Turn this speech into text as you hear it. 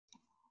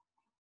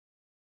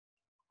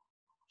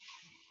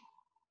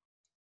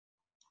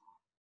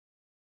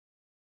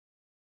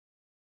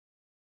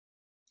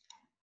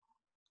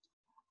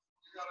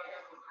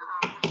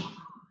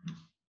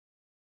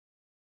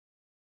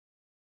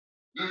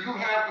Do you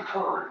have the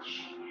courage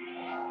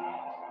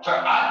to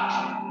act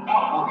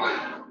outwardly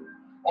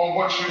on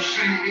what you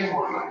see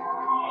inwardly?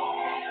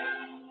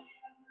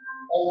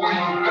 Or will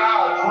you die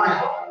a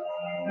dreamer?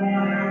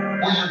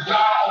 Will you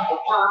die on the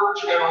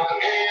verge and on the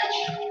edge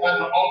and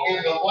in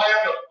the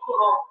land of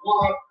coulda,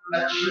 woulda,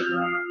 and shoulda?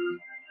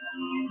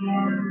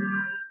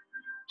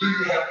 Do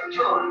you have the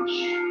courage?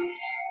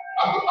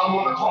 I'm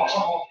going to talk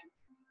some of you.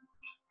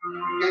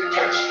 It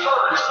takes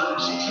courage to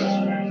be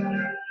successful.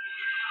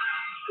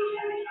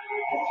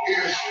 It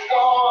is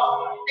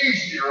far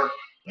easier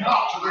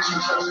not to be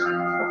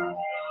successful.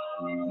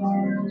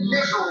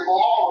 Misery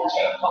will always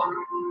have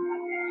company.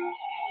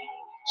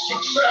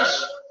 Success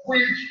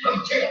breeds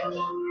contempt.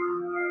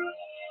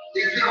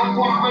 If you don't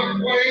want to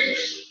make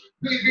waves,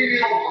 be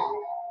mediocre,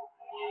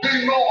 be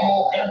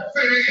normal, and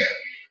fit in.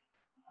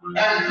 And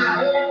if you're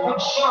more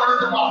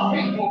concerned about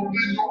people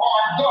than you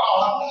are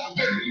God,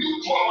 then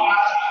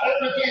neutralize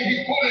everything He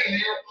put in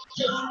you.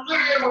 Just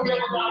fit in with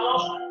everybody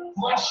else.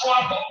 Dress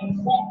like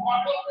them, walk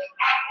like them,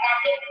 act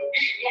like them,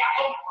 eat like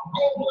them,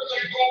 go where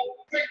they go,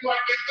 think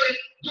like they think,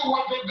 do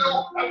what they do.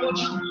 And when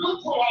you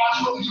neutralize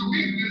your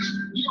uniqueness,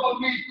 you don't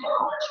need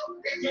courage.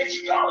 It takes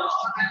courage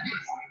to be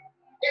different.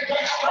 It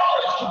takes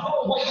courage to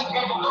go where you've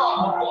never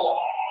gone before.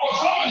 For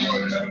some of you,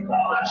 it takes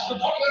courage to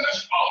come in this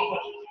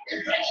office.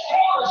 It takes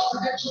courage to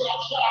get you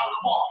outside the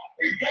bar.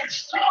 It takes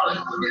courage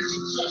to be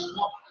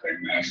successful. It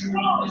takes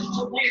courage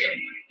to win.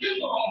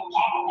 People don't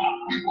talk about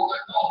people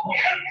that don't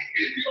win.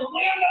 If you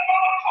win, they're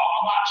going to talk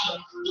about you.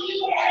 Do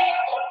you have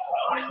the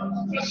courage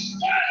to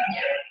stand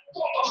there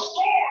while the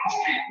storms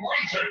keep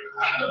raging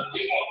and the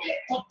people get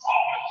to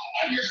talk?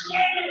 And you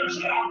stand there and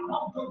say, I've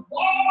come to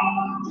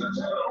God to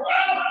turn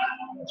around.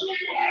 Do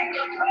you have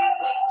the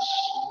courage?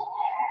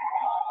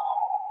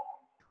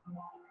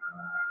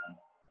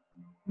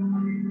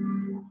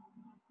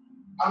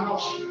 I'm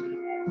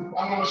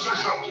going to say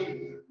something to you.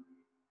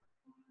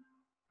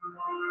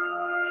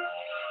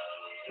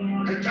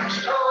 It takes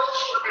courage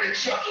to be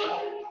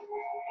exceptional.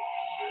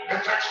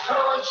 It takes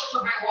courage to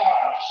be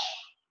wise.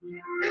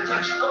 It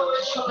takes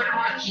courage to be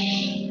rich.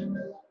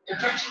 It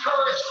takes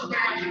courage to be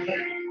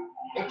educated.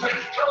 It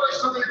takes courage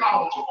to be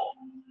knowledgeable.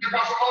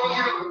 Because some of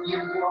you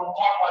don't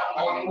talk like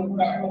you don't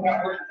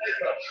have where you take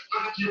it.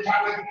 Look at your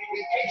time. It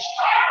takes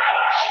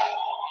courage.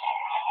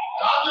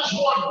 And I'm just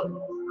wondering,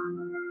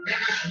 in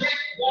this weak,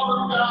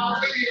 watered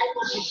down,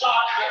 mediocre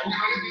society that we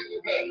live in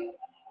today,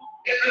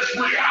 in this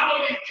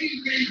reality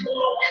TV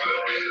world we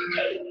live in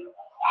today,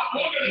 I'm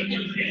wondering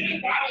if there's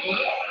anybody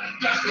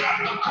that's got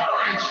the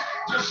courage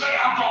to say,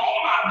 after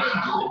all I've been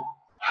through,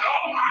 and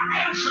all my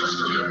ancestors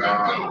have been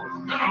through,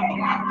 and all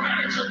my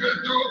parents have been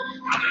through,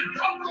 I didn't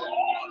come through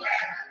all of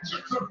that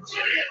just to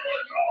fit in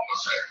with all the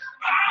say,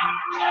 I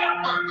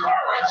have the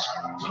courage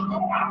to go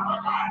after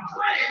my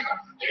dream.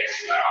 Is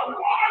there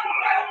one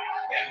left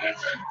in this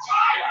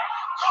entire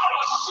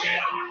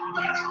Colosseum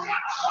that's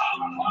got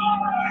some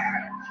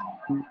courage?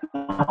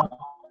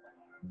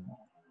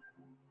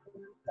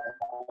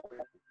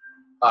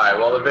 All right,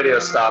 well, the video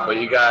stopped, but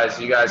you guys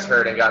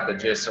heard and got the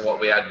gist of what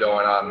we had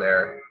going on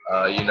there.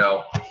 You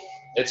know,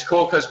 it's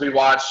cool because we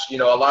watch, you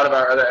know, a lot of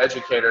our other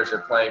educators are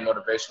playing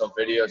motivational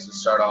videos to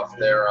start off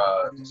their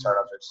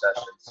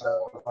session.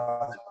 So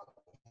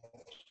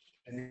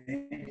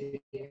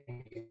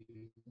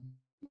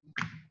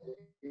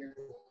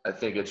I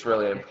think it's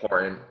really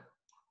important.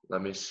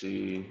 Let me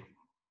see.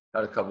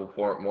 Had a couple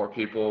more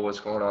people. What's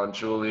going on?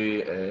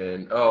 Julie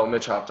and, oh,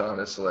 Mitch hopped on.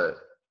 It's lit.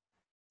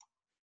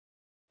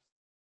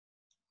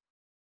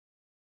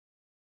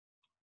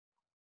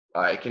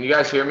 All right, can you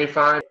guys hear me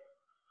fine?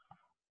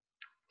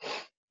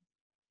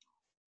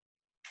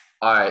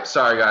 All right,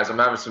 sorry guys, I'm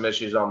having some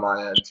issues on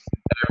my end.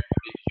 Can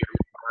everybody hear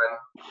me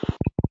fine?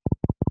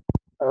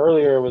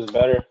 Earlier it was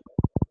better.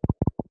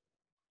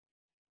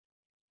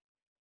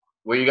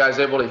 Were you guys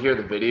able to hear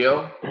the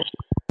video?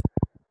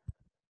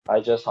 I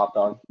just hopped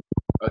on.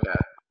 Okay.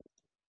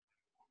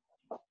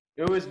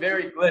 It was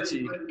very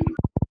glitchy.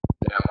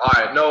 Damn. All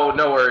right,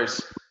 no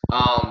worries.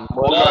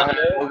 We'll go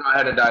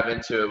ahead and dive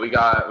into it. We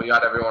got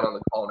everyone on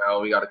the call now.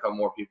 We got a couple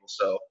more people,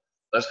 so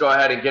let's go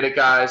ahead and get it,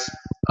 guys.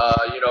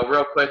 You know,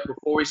 real quick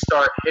before we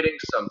start hitting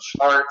some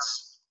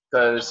charts,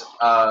 because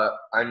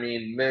I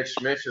mean, Mitch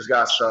has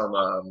got some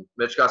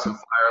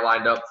fire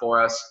lined up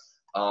for us.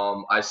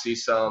 I see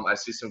some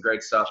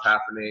great stuff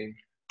happening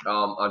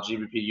on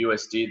GBP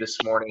USD this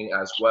morning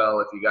as well.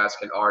 If you guys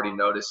can already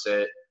notice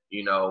it,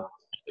 you know,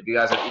 if you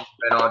guys have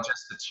been on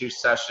just the 2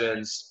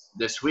 sessions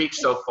this week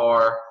so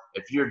far,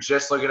 if you're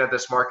just looking at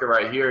this market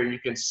right here, you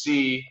can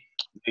see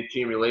the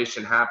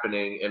accumulation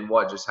happening and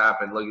what just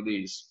happened. Look at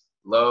these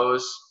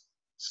lows,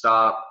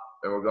 stop,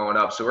 and we're going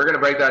up. So we're going to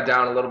break that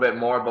down a little bit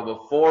more. But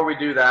before we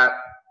do that,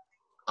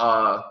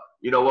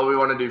 you know, what we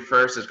want to do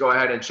first is go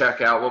ahead and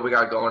check out what we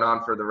got going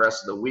on for the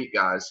rest of the week,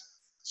 guys.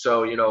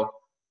 So, you know,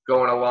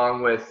 going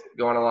along with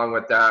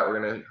that, we're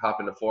going to hop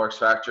into Forex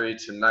Factory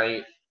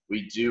tonight.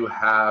 We do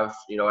have,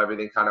 you know,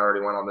 everything kind of already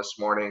went on this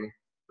morning.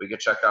 We could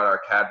check out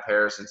our CAD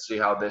pairs and see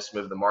how this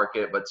moved the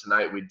market. But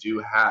tonight we do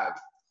have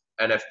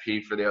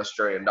NFP for the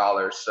Australian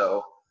dollar.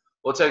 So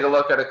we'll take a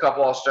look at a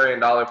couple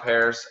Australian dollar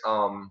pairs,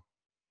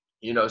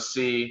 you know,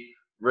 see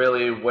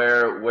really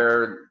where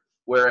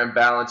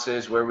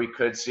imbalances, where we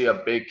could see a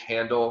big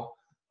candle,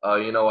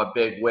 you know, a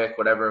big wick,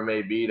 whatever it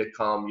may be, to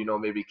come, you know,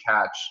 maybe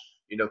catch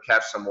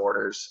some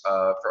orders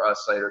for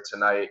us later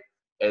tonight,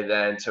 and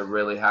then to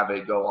really have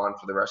it go on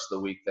for the rest of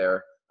the week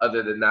there.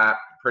 Other than that,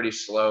 pretty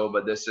slow,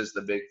 but this is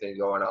the big thing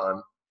going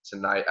on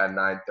tonight at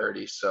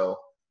 9:30. So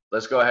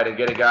let's go ahead and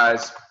get it,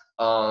 guys.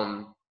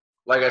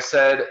 Like I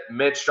said,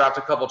 Mitch dropped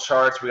a couple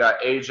charts. We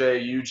got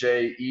AJ,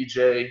 UJ,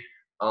 EJ.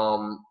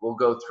 We'll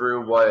go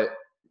through what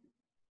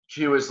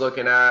Q is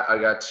looking at. I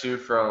got two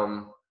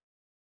from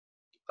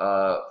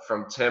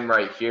Tim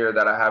right here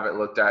that I haven't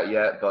looked at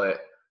yet,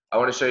 but I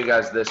want to show you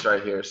guys this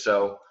right here.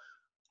 So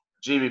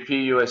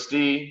GBP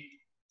USD,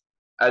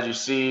 as you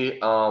see,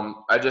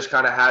 I just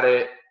kind of had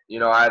it, you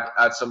know, I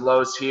had some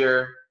lows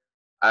here,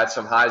 I had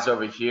some highs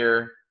over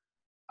here.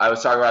 I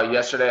was talking about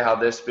yesterday how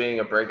this being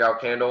a breakout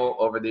candle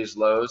over these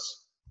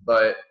lows,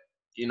 but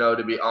you know,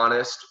 to be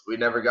honest, we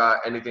never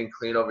got anything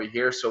clean over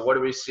here. So what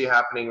do we see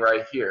happening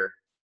right here?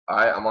 All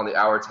right, I'm on the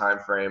hour time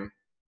frame.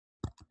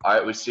 All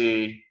right, we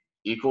see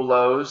equal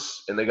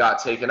lows, and they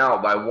got taken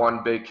out by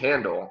one big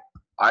candle.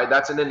 All right,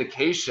 that's an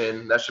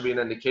indication. That should be an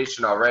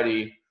indication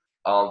already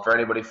for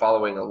anybody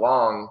following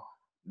along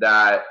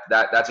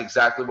that's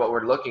exactly what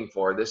we're looking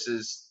for. This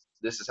is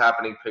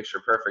happening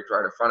picture perfect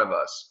right in front of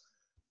us.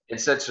 And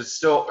since it's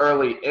still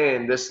early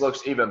in, this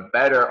looks even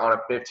better on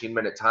a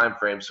 15-minute time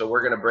frame. So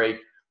we're going to break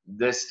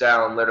this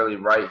down literally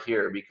right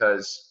here,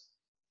 because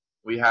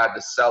we had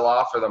the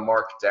sell-off or the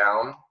mark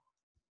down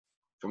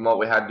from what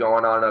we had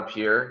going on up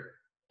here,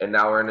 and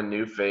now we're in a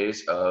new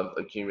phase of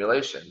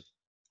accumulation.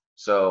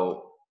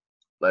 So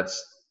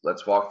let's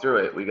walk through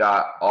it. We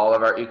got all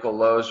of our equal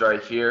lows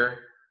right here.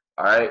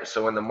 All right,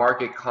 so when the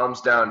market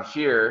comes down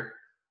here,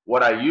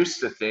 what I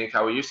used to think,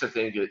 how we used to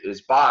think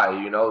is buy.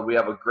 You know, we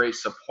have a great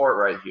support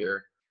right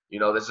here. You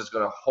know, this is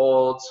going to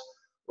hold.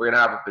 We're going to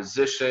have our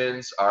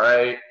positions. All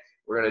right,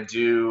 we're going to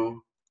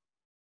do,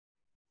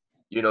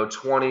 you know,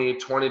 20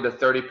 to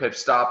 30 pip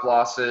stop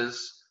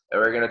losses,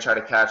 and we're going to try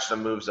to catch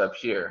some moves up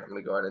here. I'm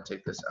going to go ahead and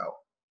take this out.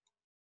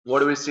 What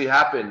do we see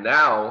happen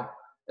now?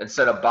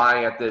 Instead of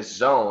buying at this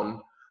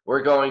zone,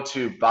 we're going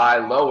to buy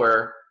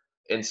lower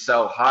and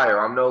sell higher.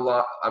 I'm no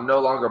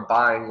longer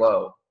buying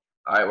low.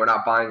 All right, we're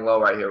not buying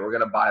low right here. We're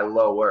going to buy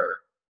lower.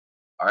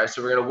 All right,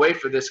 so we're going to wait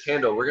for this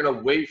candle. We're going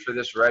to wait for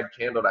this red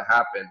candle to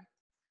happen.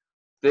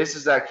 This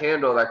is that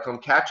candle that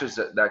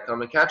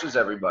catches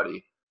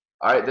everybody.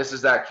 All right, this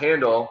is that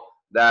candle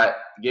that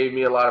gave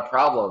me a lot of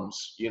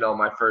problems, you know,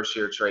 my first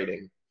year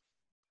trading.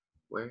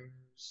 Where's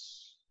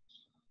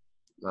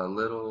my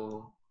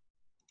little,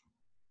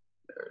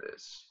 there it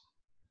is.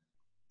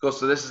 Cool,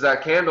 so this is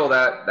that candle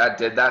that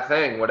did that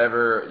thing,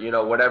 whatever, you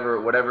know,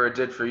 whatever it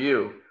did for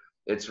you.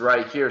 It's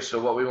right here. So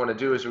what we want to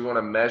do is we want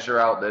to measure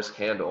out this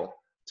candle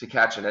to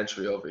catch an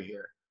entry over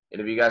here.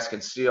 And if you guys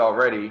can see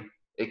already,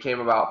 it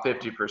came about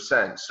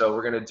 50%. So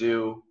we're going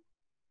to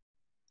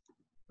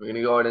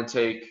go ahead and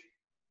take,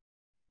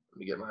 let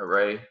me get my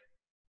array,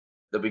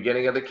 the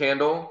beginning of the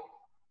candle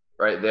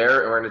right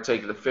there, and we're going to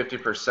take the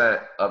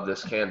 50% of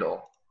this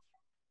candle.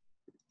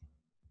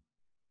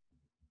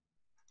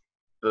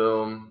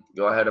 Boom,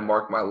 go ahead and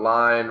mark my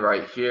line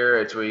right here.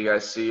 It's where you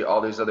guys see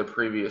all these other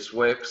previous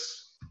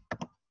wicks.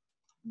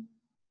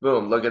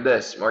 Boom, look at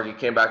this. Market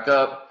came back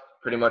up,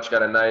 pretty much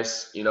got a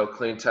nice, you know,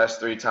 clean test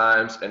 3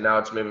 times, and now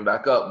it's moving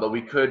back up. But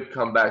we could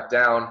come back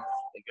down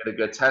and get a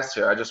good test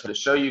here. I just want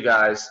to show you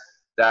guys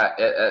that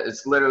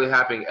it's literally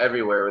happening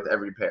everywhere with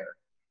every pair.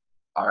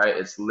 All right,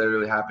 it's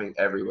literally happening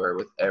everywhere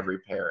with every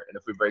pair. And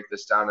if we break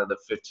this down to the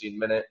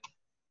 15-minute,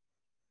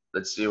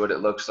 let's see what it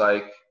looks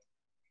like.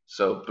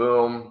 So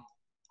boom.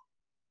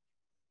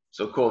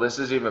 So cool, this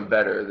is even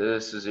better.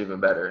 This is even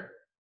better.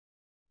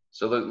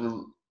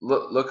 So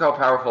look how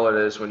powerful it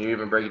is when you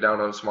even break it down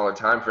on a smaller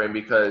time frame,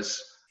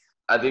 because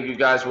I think you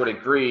guys would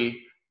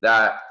agree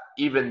that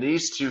even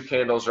these 2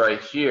 candles right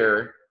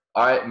here,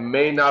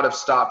 may not have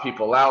stopped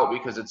people out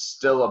because it's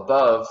still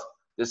above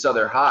this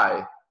other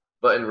high.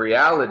 But in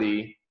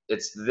reality,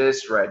 it's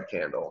this red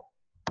candle.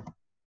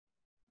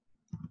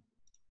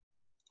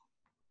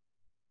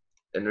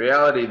 In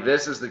reality,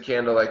 this is the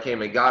candle that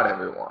came and got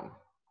everyone,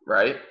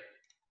 right?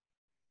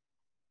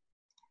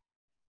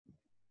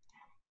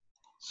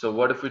 So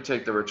what if we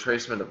take the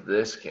retracement of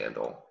this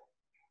candle?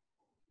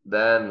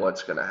 Then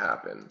what's going to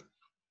happen?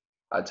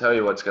 I tell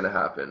you what's going to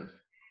happen.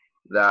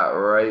 That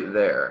right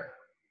there.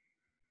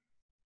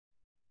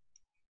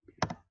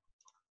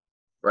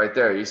 Right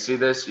there. You see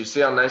this? You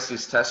see how nice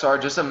these tests are?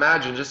 Just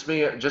imagine,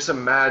 just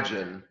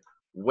imagine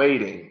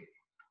waiting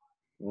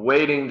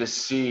to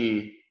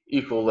see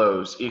equal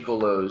lows, equal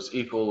lows,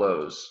 equal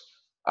lows.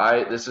 All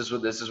right, this is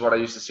what I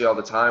used to see all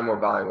the time. We're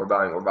buying.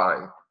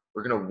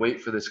 We're going to wait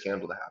for this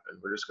candle to happen.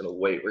 We're just going to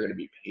wait. We're going to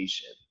be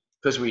patient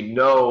because we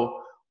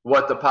know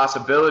what the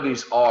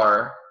possibilities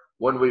are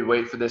when we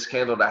wait for this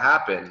candle to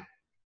happen.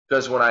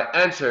 Because when I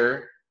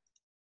enter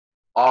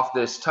off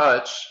this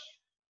touch,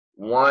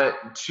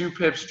 2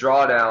 pips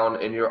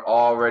drawdown, and you're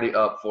already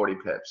up 40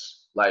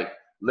 pips. Like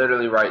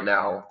literally right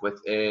now,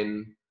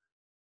 within,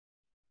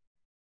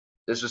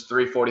 this was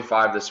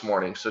 3:45 this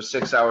morning. So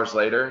 6 hours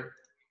later,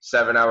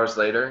 7 hours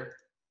later,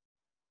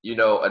 you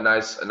know, a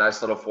nice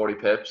little 40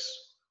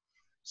 pips.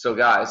 So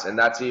guys, and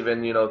that's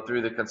even, you know,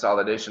 through the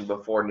consolidation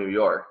before New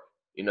York.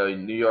 You know,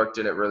 New York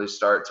didn't really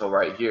start till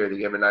right here. They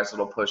gave a nice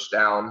little push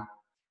down,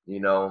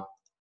 you know,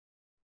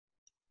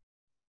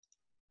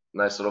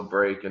 nice little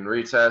break and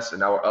retest, and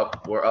now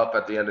we're up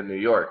at the end of New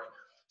York.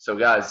 So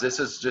guys, this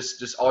is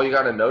just all you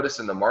got to notice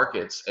in the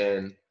markets.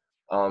 And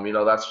you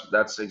know,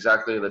 that's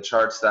exactly the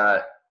charts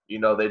that, you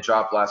know, they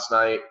dropped last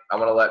night. I'm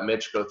gonna let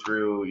Mitch go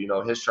through, you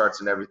know, his charts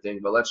and everything,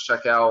 but let's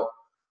check out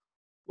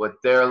what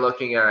they're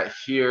looking at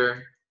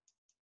here.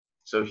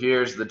 So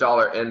here's the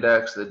dollar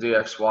index, the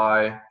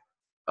DXY.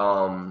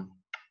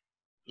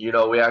 You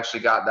know, we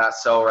actually got that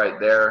sell right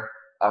there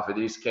off of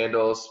these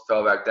candles,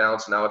 fell back down,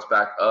 so now it's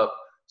back up.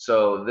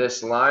 So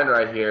this line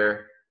right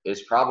here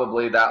is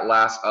probably that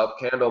last up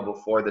candle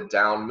before the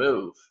down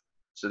move.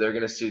 So they're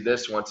going to see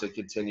this one to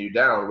continue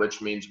down, which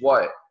means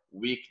what?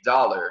 Weak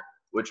dollar,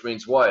 which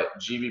means what?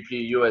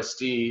 GBP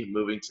USD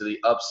moving to the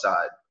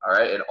upside. All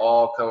right, it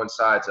all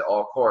coincides, it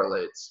all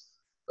correlates.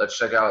 Let's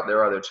check out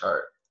their other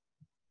chart.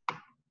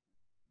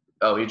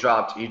 Oh, he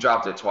dropped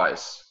it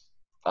twice.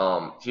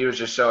 He was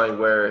just showing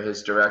where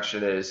his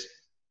direction is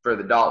for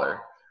the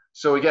dollar.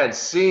 So again,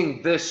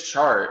 seeing this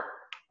chart,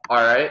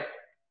 all right,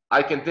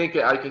 I can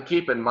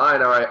keep in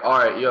mind, all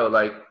right, yo,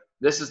 like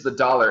this is the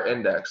dollar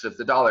index. If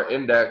the dollar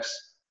index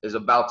is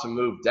about to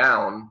move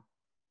down,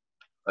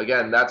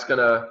 again, that's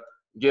gonna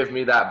give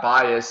me that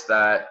bias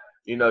that,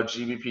 you know,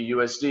 GBP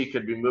USD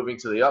could be moving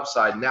to the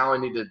upside. Now I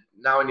need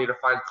to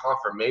find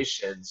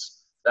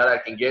confirmations that I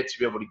can get to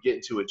be able to get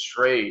into a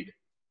trade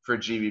for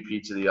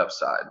GBP to the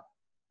upside.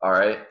 All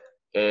right.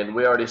 And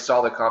we already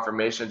saw the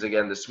confirmations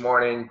again this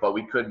morning, but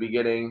we could be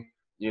getting,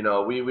 you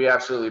know, we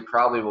absolutely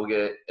probably will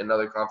get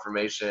another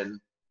confirmation,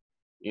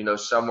 you know,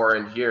 somewhere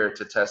in here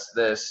to test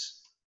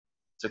this,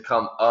 to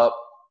come up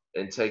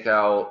and take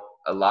out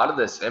a lot of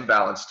this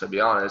imbalance, to be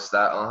honest.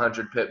 That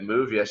 100 pip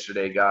move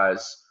yesterday,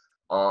 guys,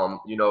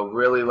 you know,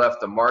 really left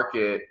the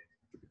market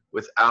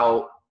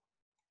without,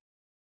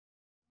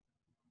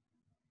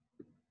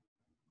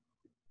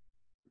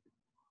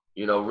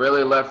 you know,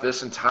 really left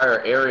this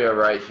entire area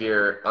right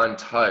here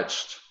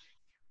untouched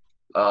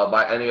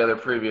by any other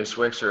previous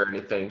wicks or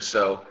anything.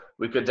 So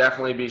we could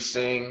definitely be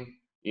seeing,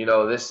 you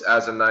know, this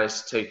as a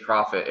nice take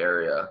profit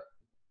area.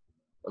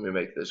 Let me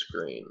make this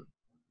green.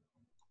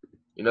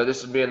 You know,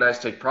 this would be a nice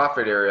take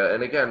profit area.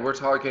 And again, we're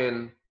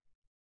talking,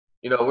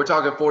 you know, we're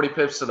talking 40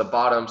 pips to the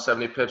bottom,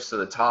 70 pips to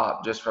the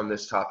top just from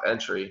this top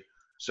entry.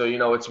 So, you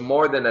know, it's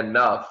more than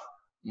enough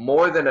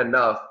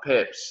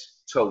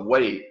pips to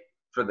wait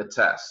for the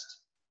test.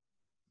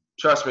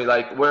 Trust me,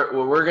 like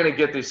we're gonna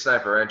get these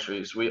sniper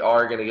entries. We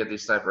are gonna get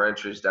these sniper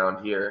entries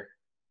down here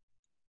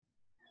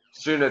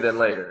sooner than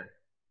later.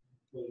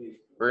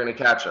 We're gonna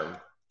catch them.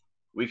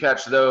 We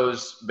catch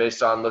those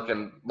based on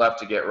looking left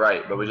to get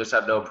right, but we just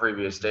have no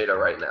previous data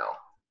right now.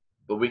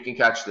 But we can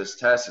catch this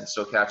test and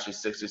still catch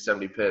these 60,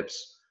 70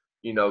 pips,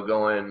 you know,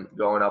 going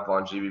up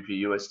on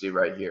GBP USD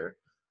right here.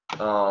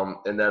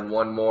 And then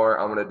one more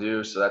I'm gonna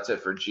do. So that's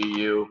it for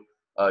GU.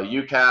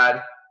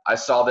 UCAD. I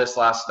saw this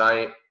last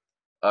night,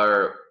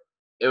 or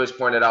it was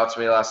pointed out to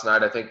me last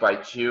night, I think by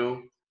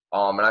Q,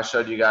 and I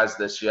showed you guys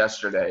this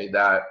yesterday,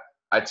 that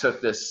I took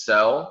this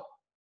sell,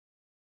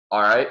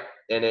 all right,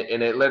 and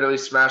it literally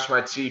smashed my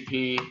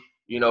TP,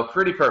 you know,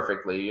 pretty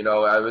perfectly. You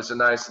know, it was a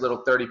nice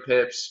little 30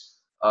 pips,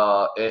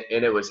 and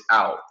it was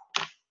out.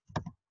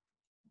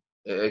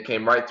 It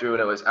came right through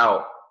and it was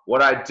out.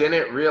 What I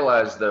didn't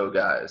realize though,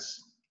 guys,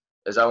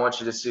 is I want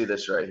you to see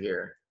this right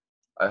here.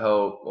 I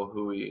hope, well,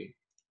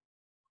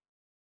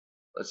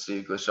 let's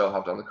see, Glishel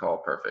hopped on the call.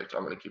 Perfect.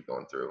 I'm going to keep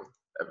going through.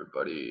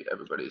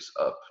 Everybody's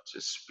up to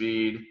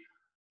speed.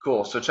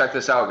 Cool. So check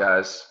this out,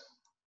 guys.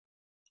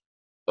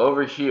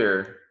 Over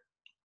here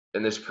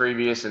in these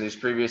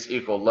previous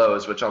equal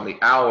lows, which on the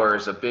hour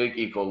is a big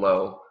equal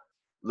low.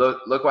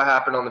 Look what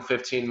happened on the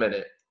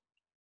 15-minute.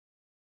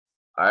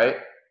 All right.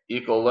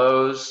 Equal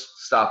lows,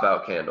 stop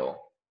out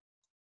candle.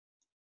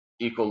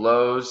 Equal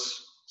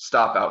lows,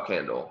 stop out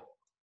candle.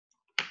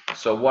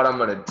 So what I'm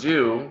going to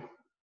do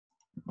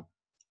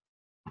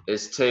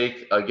is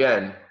take,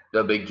 again,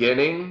 the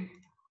beginning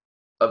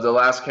of the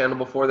last candle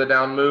before the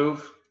down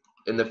move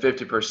in the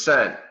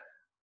 50%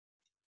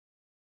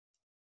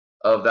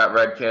 of that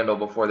red candle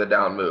before the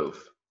down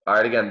move. All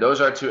right, again, those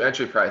are 2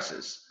 entry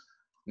prices.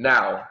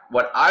 Now,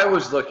 what I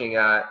was looking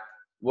at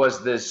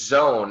was this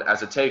zone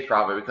as a take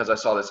profit because I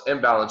saw this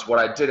imbalance. What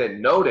I didn't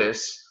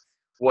notice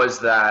was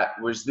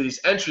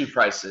these entry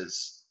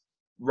prices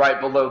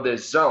right below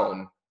this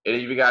zone. And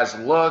if you guys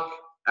look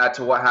at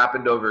to what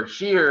happened over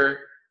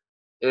here,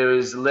 it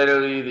was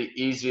literally the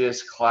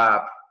easiest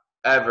clap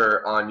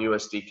ever on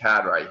USD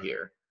CAD right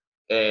here.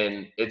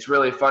 And it's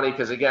really funny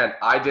because, again,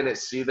 I didn't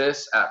see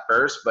this at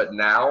first, but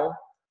now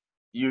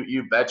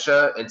you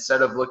betcha,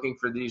 instead of looking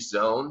for these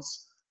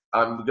zones,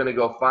 I'm going to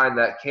go find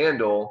that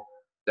candle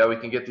that we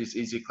can get these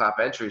easy clap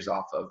entries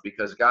off of.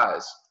 Because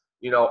guys,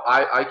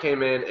 I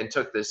came in and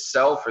took this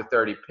sell for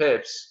 30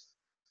 pips,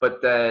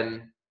 but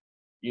then,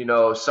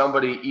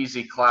 somebody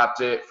easy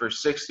clapped it for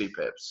 60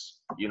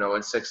 pips,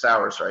 in 6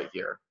 hours right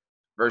here,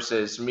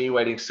 versus me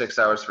waiting 6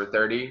 hours for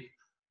 30.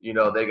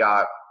 They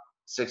got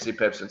 60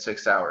 pips in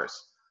 6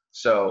 hours.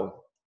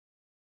 So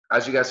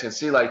as you guys can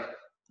see, like,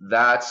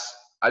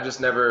 I've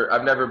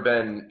never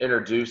been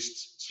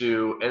introduced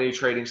to any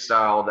trading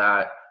style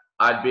that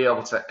I'd be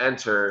able to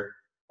enter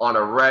on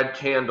a red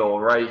candle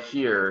right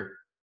here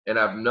and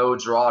have no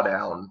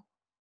drawdown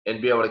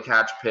and be able to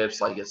catch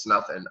pips like it's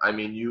nothing. I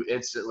mean, you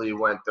instantly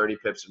went 30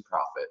 pips in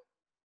profit.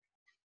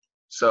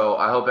 So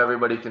I hope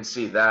everybody can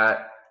see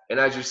that. And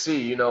as you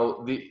see,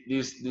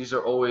 these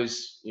are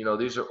always,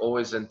 these are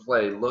always in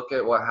play. Look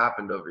at what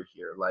happened over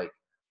here. Like,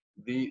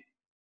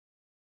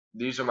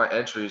 these are my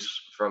entries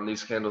from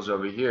these candles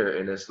over here,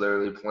 and it's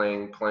literally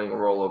playing a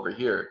role over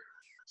here.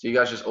 So you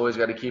guys just always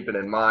got to keep it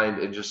in mind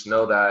and just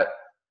know that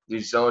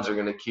these zones are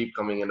going to keep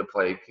coming into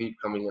play.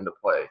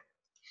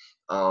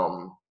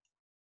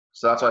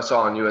 So that's what I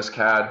saw on US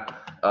CAD.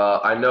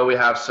 I know we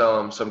have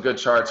some good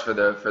charts for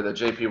the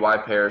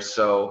JPY pairs.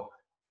 So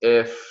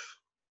if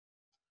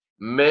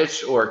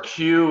Mitch or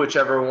Q,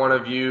 whichever one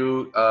of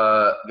you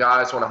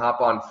guys want to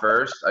hop on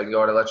first, I can go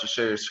ahead and let you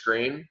share your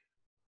screen.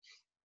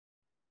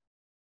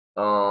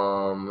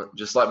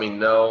 Just let me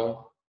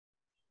know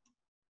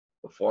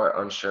before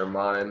I unshare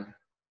mine.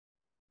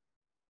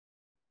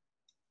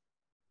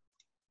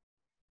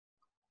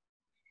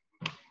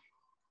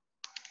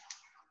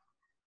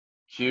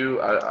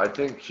 Q, I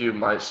think Q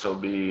might still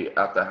be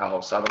at the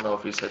house. I don't know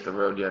if he's hit the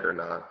road yet or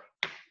not.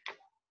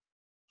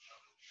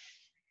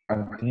 I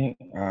think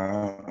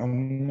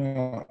I'm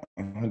not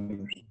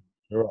 100%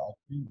 sure. I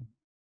think.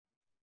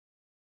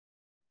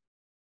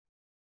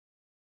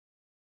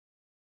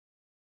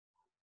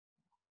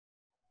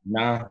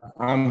 Nah,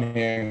 I'm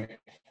here.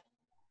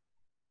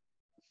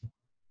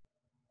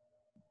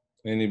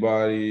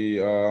 Anybody?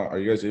 Are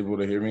you guys able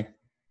to hear me?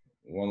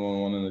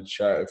 111 in the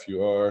chat if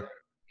you are.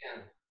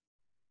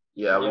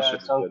 Yeah, we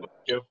should so be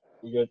good.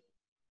 We good.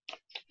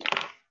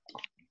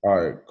 All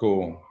right,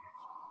 cool.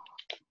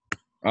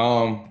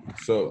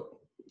 So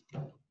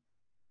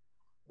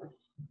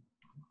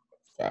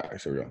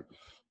facts. Here we go.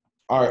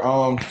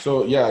 All right.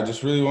 So yeah, I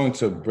just really wanted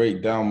to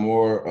break down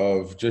more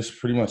of just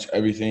pretty much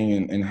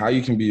everything and how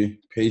you can be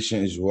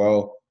patient as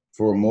well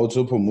for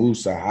multiple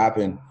moves to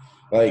happen.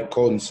 Like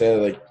Colton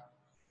said, like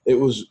it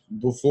was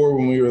before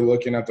when we were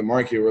looking at the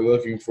market, we're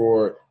looking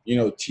for,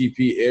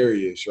 TP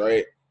areas,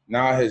 right?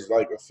 Now it has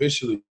like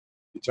officially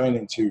turned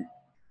into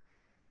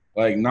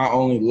like not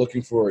only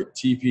looking for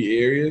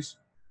TP areas,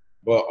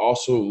 but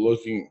also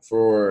looking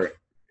for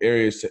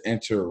areas to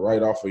enter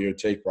right off of your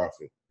take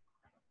profit.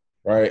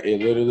 Right, it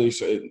literally,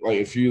 so like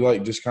if you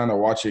like just kind of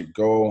watch it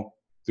go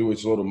through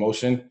its little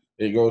motion,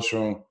 it goes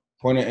from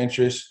point of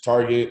interest,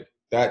 target,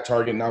 that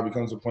target now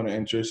becomes a point of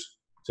interest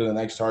to the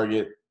next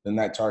target, then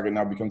that target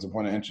now becomes a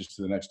point of interest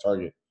to the next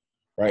target,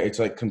 right? It's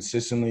like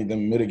consistently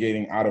them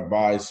mitigating out of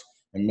buys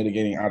and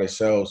mitigating out of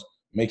sells,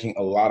 making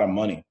a lot of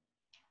money.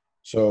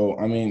 So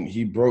I mean,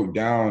 he broke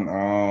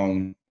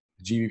down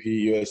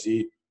GBP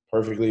USD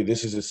perfectly.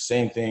 This is the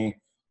same thing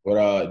with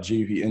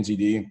GBP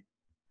NZD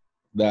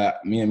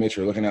that me and Mitch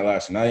were looking at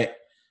last night.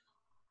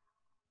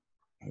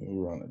 We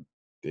were on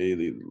a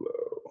daily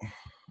low.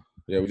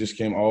 Yeah, we just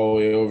came all the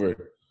way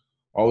over.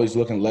 Always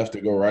looking left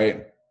to go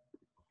right.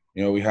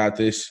 We had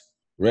this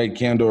red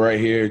candle right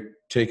here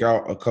take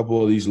out a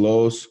couple of these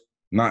lows.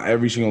 Not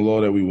every single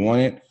low that we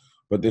wanted,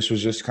 but this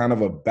was just kind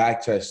of a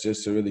back test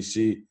just to really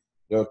see,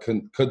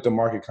 could the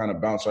market kind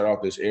of bounce right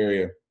off this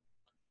area.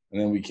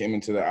 And then we came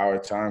into the hour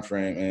time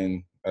frame,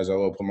 and as I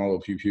put my little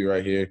pew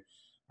right here,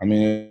 I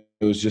mean,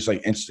 it was just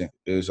like instant.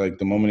 It was like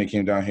the moment it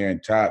came down here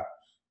and tapped,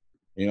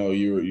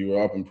 you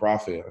were up in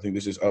profit. I think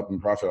this is up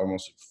in profit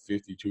almost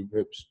 52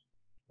 pips,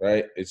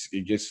 right?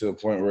 It gets to the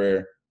point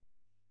where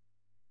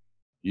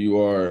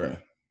you are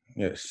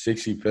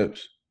 60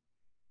 pips,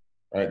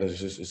 right?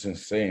 It's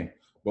insane.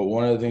 But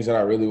one of the things that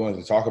I really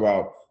wanted to talk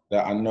about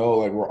that I know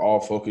like we're all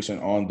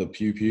focusing on the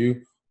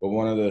pew, but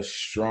one of the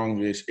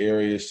strongest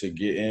areas to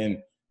get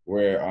in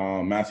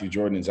where Matthew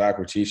Jordan and Zach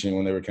were teaching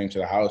when they came to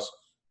the house,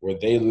 where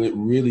they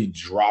really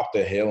dropped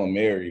the Hail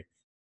Mary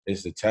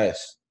is the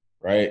test,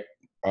 right?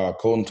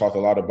 Colton talked a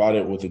lot about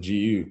it with the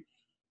GU.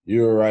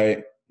 You were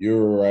right.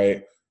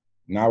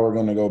 Now we're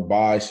going to go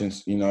buy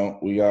since, we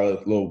got a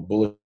little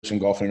bullish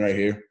engulfing right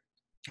here.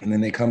 And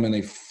then they come and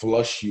they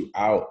flush you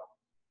out,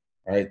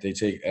 right? They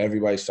take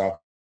everybody's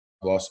stop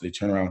loss. They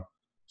turn around,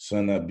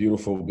 send that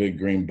beautiful big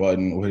green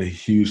button with a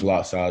huge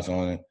lot size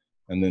on it,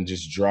 and then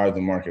just drive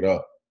the market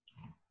up.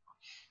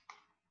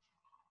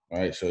 All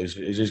right, so it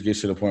just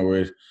gets to the point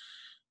where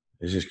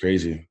it's just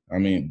crazy. I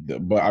mean,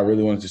 but I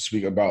really wanted to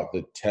speak about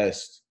the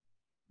test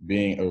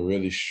being a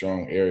really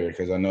strong area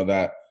because I know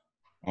that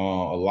a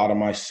lot of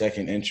my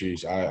second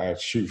entries, I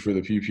shoot for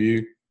the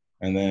pew.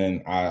 and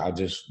then I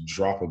just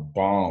drop a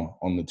bomb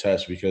on the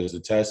test, because the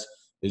test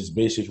is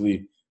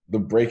basically the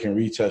break and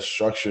retest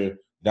structure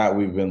that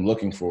we've been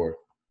looking for,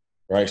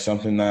 right?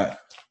 Something that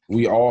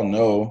we all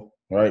know,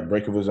 right?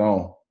 Break of a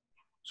zone,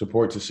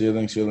 support to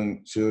ceiling,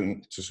 ceiling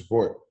to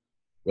support.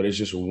 But it's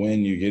just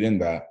when you get in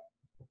that.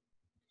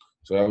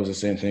 So that was the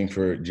same thing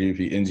for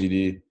GBP,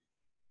 NZD.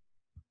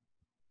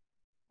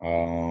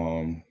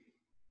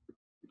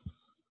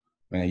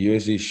 Man,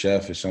 USD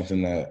Chef is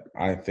something that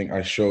I think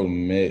I showed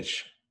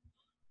Mitch.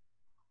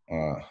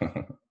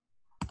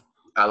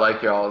 I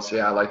like y'all's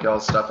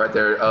stuff right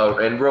there.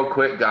 And real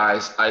quick,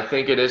 guys, I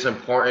think it is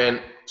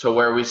important to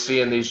where we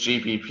see in these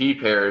GPP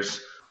pairs,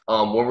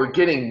 when we're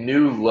getting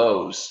new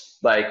lows,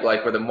 like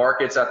where the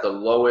market's at the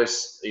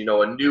lowest, a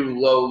new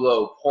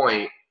low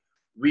point.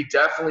 We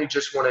definitely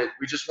just want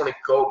to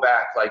go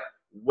back, like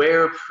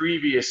where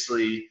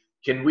previously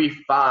can we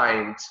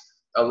find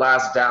a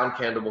last down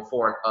candle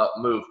before an up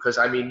move? Because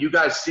I mean, you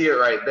guys see it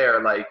right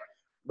there, like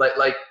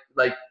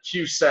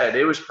Q said,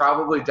 it was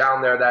probably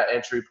down there that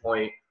entry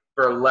point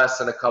for less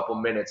than a couple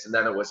minutes, and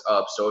then it was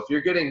up. So if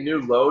you're getting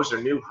new lows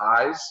or new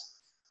highs,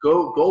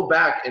 go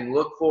back and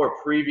look for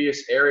a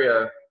previous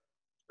area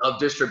of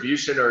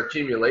distribution or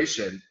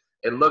accumulation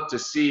and look to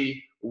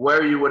see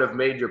where you would have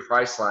made your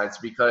price lines,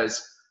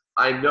 because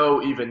I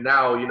know even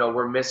now,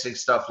 we're missing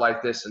stuff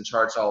like this in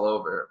charts all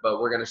over, but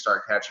we're going to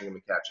start catching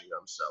them.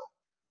 So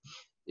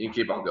you can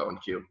keep on going,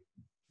 Q.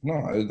 No,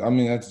 I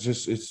mean, that's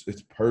just, it's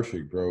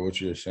perfect, bro,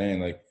 what you're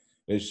saying. Like,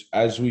 it's,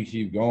 as we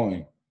keep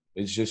going,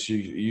 it's just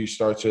you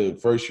start to,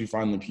 first you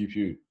find the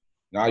pew.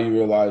 Now you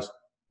realize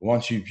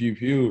once you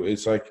pew,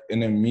 it's like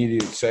an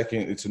immediate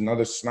second, it's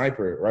another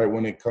sniper, right,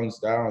 when it comes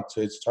down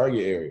to its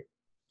target area,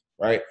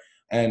 right?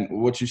 And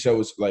what you said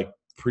was like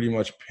pretty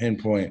much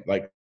pinpoint.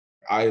 Like,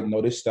 I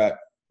noticed that,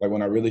 like,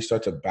 when I really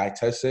start to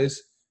backtest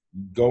this,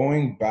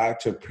 going back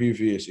to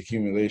previous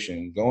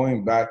accumulation,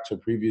 going back to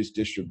previous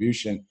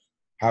distribution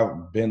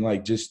have been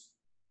like just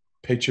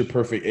picture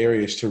perfect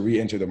areas to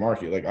re-enter the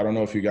market. Like, I don't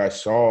know if you guys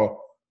saw,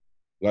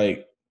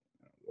 like,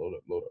 load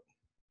up.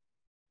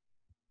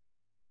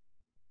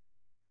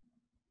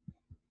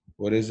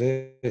 What is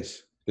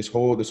this? This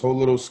whole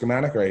little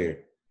schematic right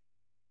here.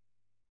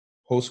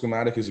 Whole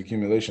schematic is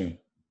accumulation.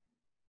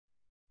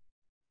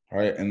 All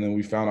right, and then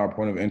we found our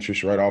point of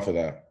interest right off of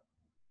that.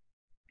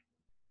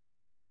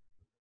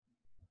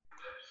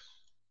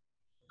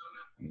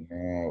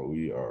 Now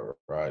we are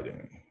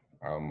riding.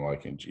 I'm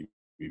liking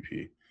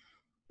GBP.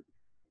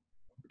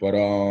 But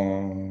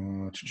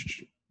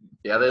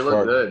yeah, they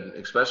look good,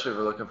 especially if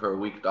we're looking for a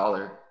weak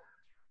dollar.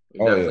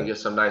 We definitely get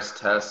some nice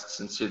tests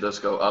and see those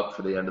go up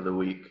for the end of the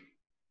week.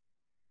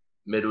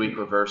 Midweek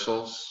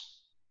reversals.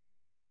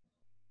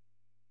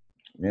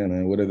 Yeah,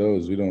 man, what are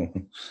those?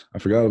 I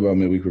forgot about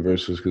midweek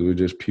reversals because we're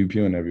just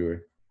pewing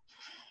everywhere.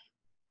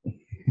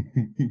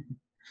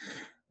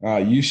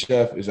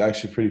 U-Chef is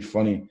actually pretty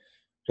funny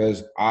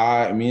because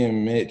me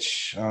and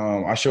Mitch,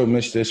 I showed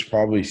Mitch this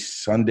probably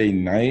Sunday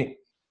night,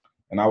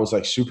 and I was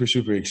like super,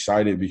 super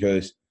excited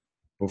because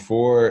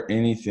before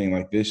anything,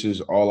 like, this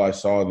is all I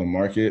saw in the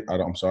market.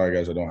 I'm sorry,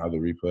 guys, I don't have the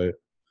replay,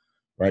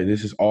 right?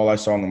 This is all I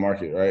saw in the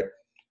market, right?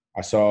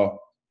 I saw,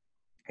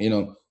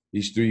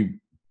 these three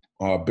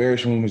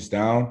bearish movements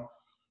down,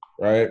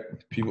 right?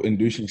 People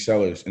inducing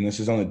sellers, and this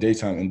is on the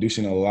daytime,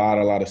 inducing a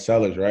lot of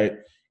sellers, right?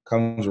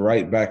 Comes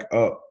right back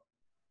up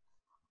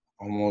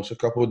almost a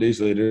couple of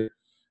days later,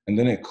 and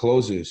then it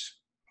closes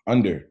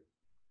under.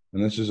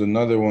 And this is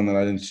another one that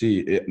I didn't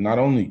see. It not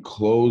only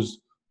closed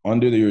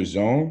under your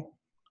zone,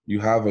 you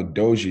have a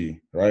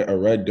doji, right? A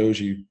red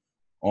doji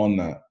on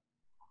that.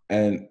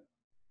 And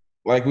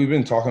like we've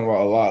been talking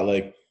about a lot,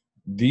 like,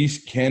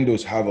 these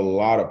candles have a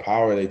lot of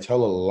power. They tell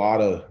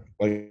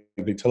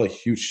they tell a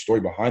huge story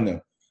behind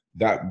them.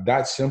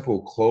 That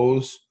simple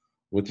close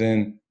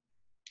within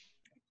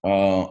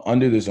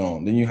under the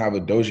zone. Then you have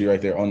a doji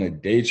right there on the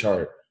day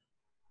chart,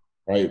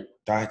 right?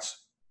 That's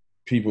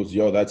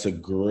that's a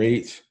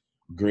great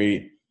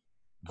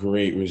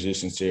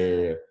resistance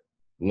area.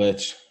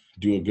 Let's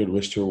do a good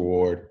risk to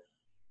reward.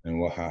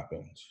 And what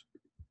happens?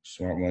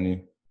 Smart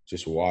money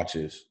just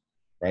watches,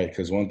 right?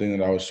 Because one thing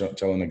that I was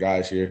telling the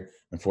guys here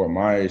in Fort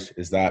Myers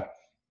is that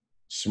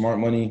smart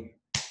money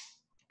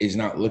is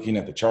not looking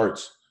at the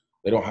charts.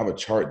 They don't have a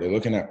chart. They're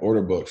looking at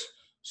order books.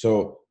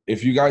 So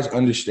if you guys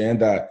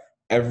understand that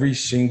every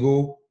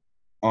single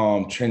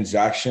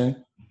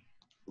transaction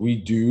we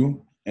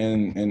do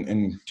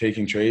and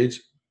taking trades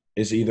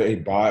is either a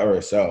buy or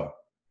a sell,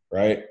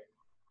 right?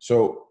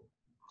 So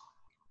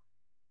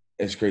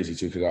it's crazy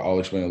too, because I'll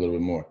explain a little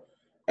bit more.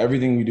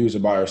 Everything we do is a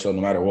buy or sell,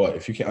 no matter what.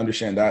 If you can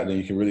understand that, then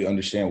you can really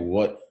understand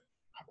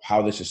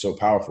how this is so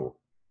powerful.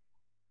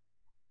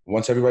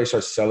 Once everybody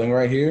starts selling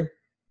right here,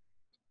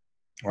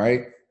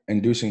 right,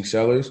 inducing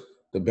sellers,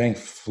 the bank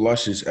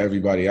flushes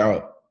everybody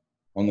out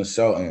on the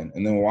sell end.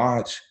 And then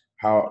watch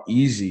how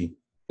easy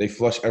they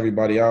flush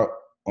everybody out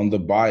on the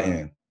buy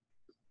end.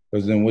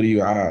 Because then what do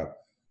you have?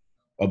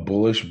 A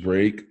bullish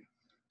break,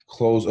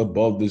 close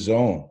above the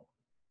zone.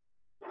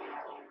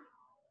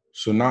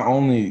 So not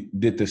only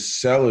did the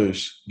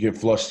sellers get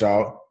flushed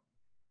out,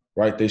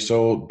 right? They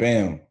sold,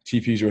 bam,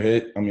 TPs were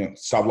hit.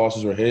 Stop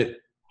losses were hit.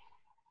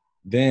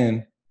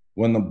 Then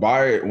when the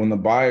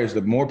buyers,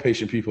 the more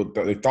patient people,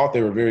 they thought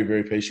they were very,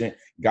 very patient,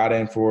 got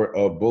in for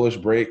a bullish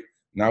break.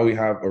 Now we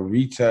have a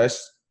retest,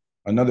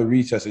 another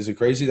retest. Is it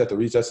crazy that the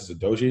retest is a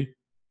doji?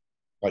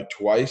 Like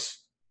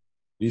twice?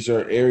 These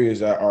are areas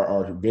that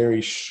are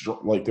very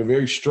strong. Like they're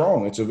very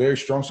strong. It's a very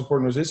strong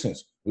support and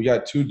resistance. We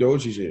got two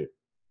dojis here.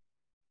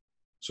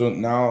 So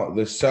now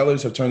the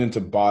sellers have turned into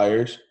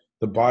buyers.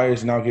 The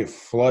buyers now get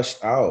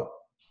flushed out.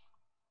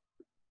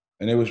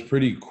 And it was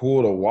pretty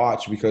cool to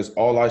watch because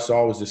all I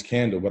saw was this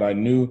candle. But I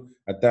knew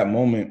at that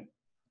moment,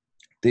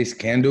 this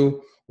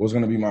candle was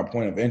going to be my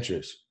point of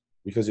interest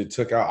because it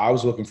took out, I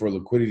was looking for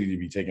liquidity to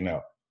be taken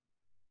out.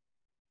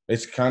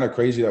 It's kind of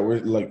crazy that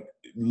we're like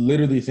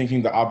literally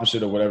thinking the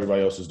opposite of what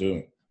everybody else is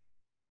doing.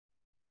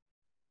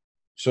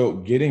 So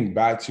getting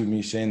back to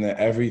me saying that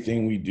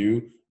everything we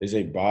do is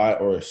a buy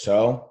or a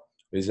sell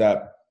is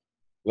that,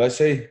 let's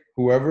say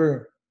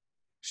whoever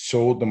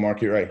sold the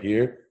market right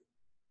here,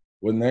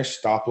 when their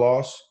stop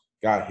loss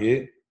got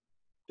hit,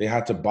 they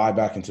had to buy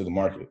back into the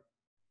market,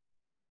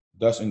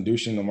 thus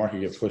inducing the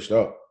market get pushed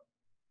up,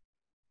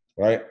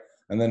 right?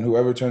 And then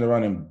whoever turned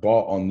around and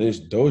bought on this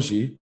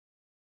doji,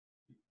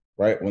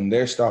 right, when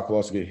their stop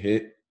loss get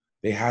hit,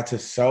 they had to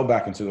sell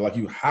back into the, like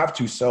you have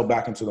to sell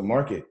back into the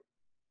market,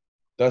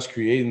 thus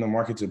creating the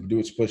market to do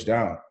its push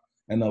down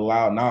and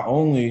allow not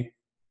only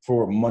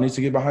for money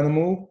to get behind the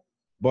move,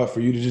 but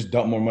for you to just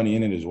dump more money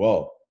in it as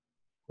well,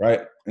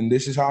 right? And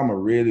this is how I'm gonna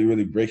really,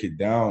 really break it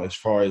down as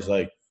far as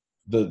like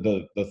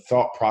the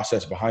thought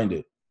process behind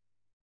it.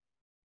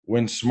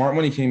 When smart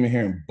money came in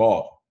here and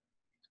bought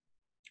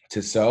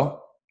to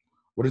sell,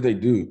 what did they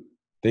do?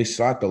 They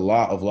slapped a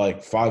lot of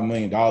like $5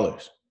 million,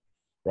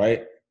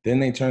 right? Then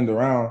they turned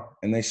around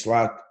and they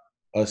slapped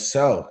a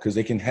sell because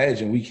they can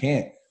hedge and we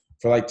can't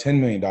for like $10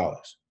 million.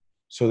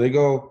 So they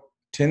go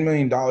 $10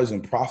 million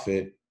in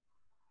profit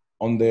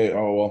on their,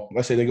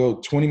 let's say they go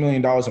 $20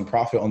 million in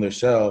profit on their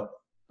sell.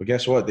 But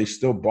guess what? They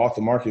still bought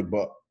the market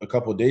but a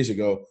couple of days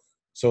ago.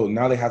 So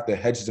now they have to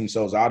hedge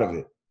themselves out of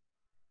it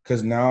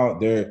because now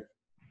they're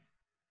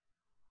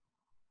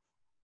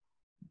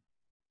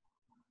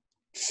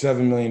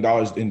 $7 million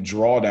in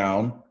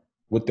drawdown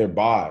with their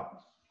buy.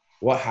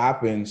 What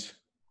happens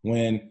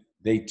when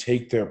they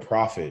take their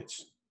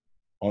profits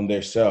on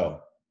their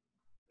sell?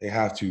 They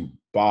have to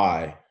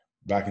buy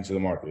back into the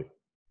market.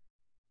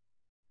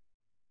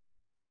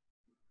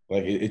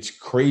 Like it's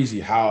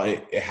crazy how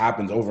it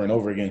happens over and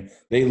over again.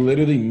 They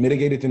literally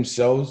mitigated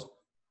themselves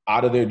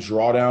out of their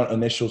drawdown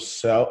initial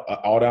sell,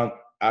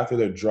 after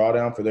their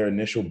drawdown for their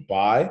initial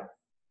buy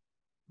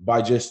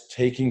by just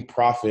taking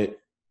profit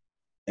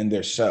in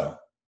their sell.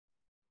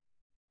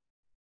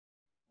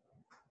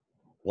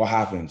 What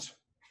happens?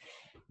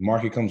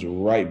 Market comes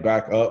right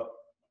back up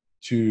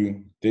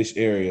to this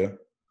area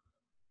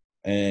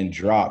and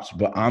drops,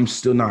 but I'm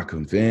still not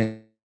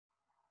convinced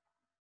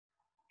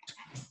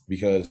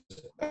because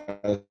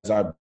as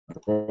I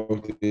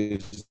broke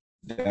this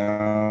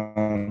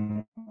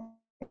down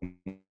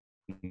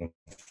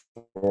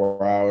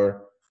 4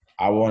 hour,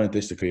 I wanted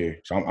this to clear.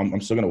 So I'm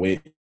still gonna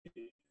wait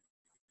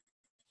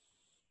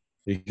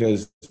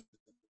because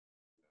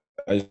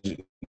as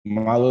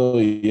my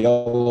little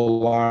yellow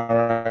line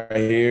right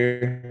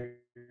here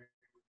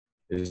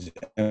is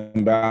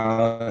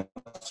imbalanced,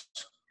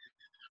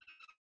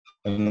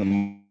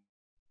 and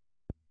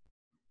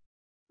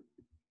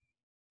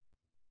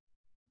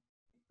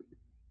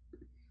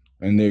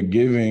they're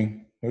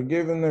giving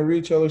the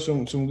retailers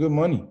some good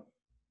money.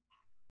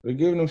 They're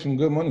giving them some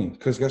good money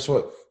because guess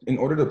what? In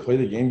order to play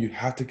the game, you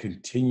have to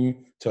continue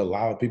to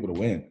allow people to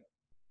win.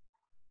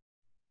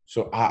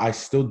 So I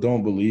still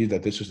don't believe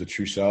that this was the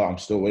true sell. I'm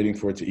still waiting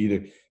for it to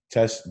either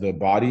test the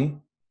body.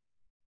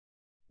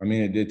 I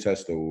mean, it did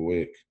test the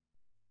wick.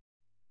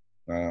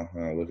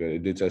 Look at it.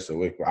 It did test the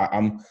wick.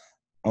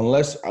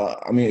 Unless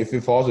if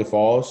it falls, it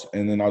falls,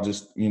 and then I'll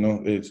just,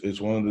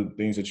 it's one of the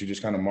things that you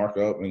just kind of mark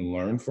up and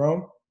learn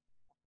from.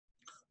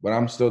 But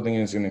I'm still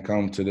thinking it's going to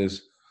come to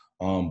this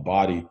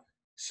body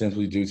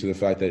simply due to the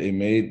fact that it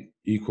made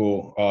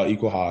equal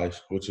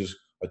highs, which is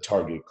a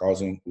target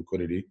causing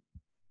liquidity.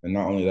 And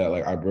not only that,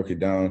 like I broke it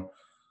down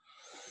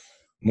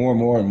more and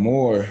more and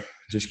more,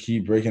 just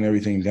keep breaking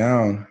everything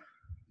down,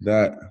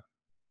 that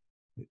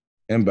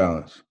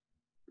imbalance,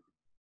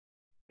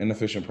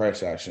 inefficient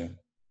price action,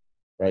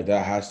 right?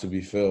 That has to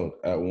be filled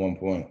at one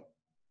point.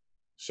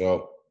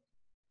 So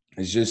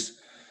it's just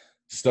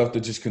stuff to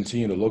just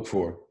continue to look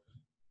for.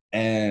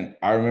 And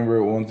I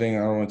remember one thing,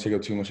 I don't want to take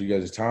up too much of you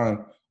guys'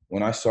 time,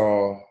 when I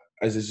saw,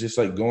 as it's just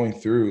like going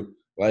through,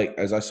 like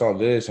as I saw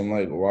this, I'm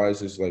like, why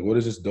is this, like, what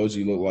does this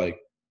doji look like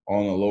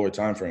on a lower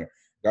time frame?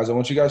 Guys, I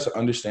want you guys to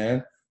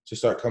understand, to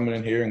start coming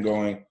in here and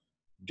going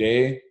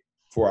day,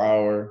 4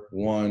 hour,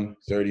 1,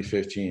 30,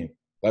 15.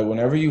 Like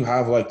whenever you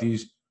have like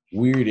these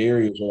weird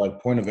areas or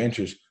like point of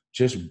interest,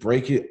 just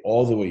break it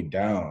all the way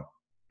down.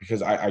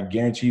 Because I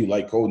guarantee you,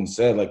 like Colton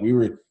said, like we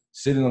were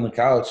sitting on the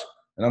couch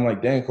And I'm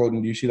like, dang,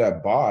 Colton, do you see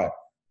that buy?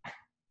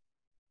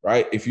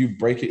 Right? If you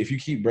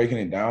keep breaking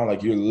it down,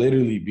 like you're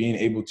literally being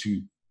able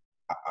to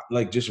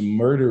like just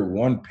murder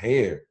one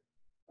pair.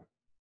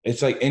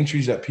 It's like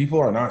entries that people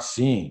are not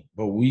seeing,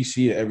 but we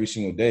see it every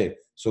single day.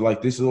 So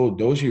like this little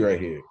doji right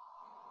here,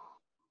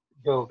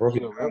 Yo, broke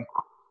it down,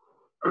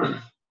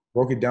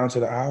 broke it down to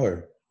the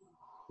hour.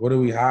 What do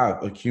we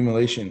have?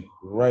 Accumulation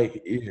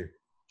right here,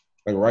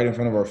 like right in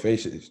front of our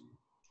faces.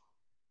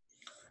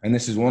 And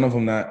this is one of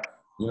them that,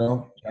 you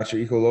know, got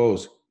your equal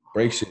lows,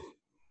 breaks it,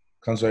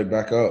 comes right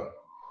back up,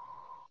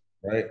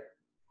 right?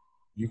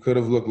 You could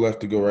have looked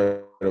left to go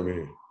right over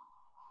here.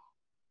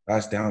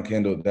 Last down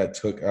candle that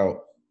took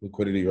out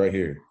liquidity right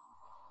here.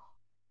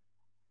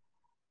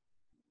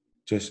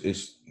 Just,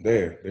 it's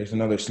there. There's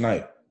another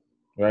snipe,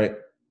 right?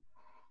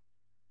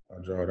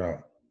 I'll draw it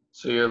out.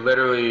 So you're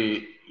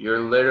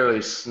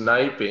literally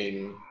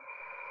sniping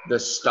the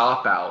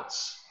stop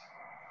outs.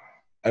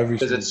 Every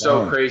Because single it's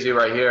so time. crazy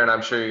right here, and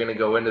I'm sure you're gonna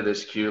go into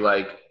this Q,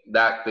 like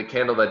that the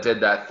candle that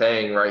did that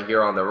thing right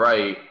here on the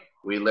right,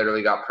 we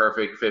literally got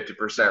perfect 50%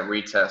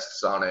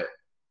 retests on it.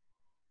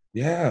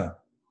 Yeah,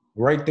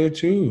 right there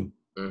too.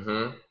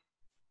 Mm-hmm.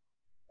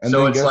 And So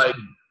then it's guess like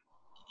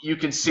you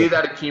can see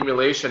that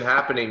accumulation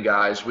happening,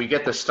 guys. We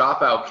get the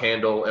stop out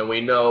candle, and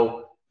we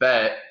know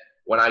bet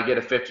when I get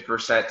a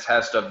 50%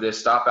 test of this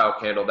stop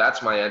out candle,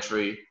 that's my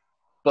entry.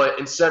 But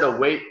instead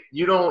of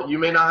you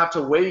may not have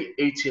to wait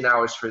 18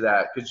 hours for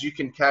that because you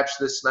can catch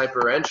this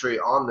sniper entry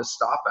on the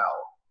stop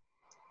out.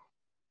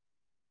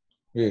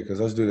 yeah, because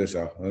let's do this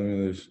out. Let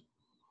me just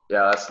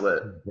Yeah, that's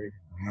lit.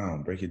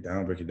 break it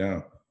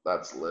down.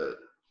 That's lit.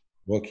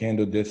 What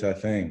candle did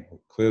that thing?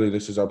 Clearly,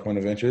 this is our point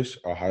of interest.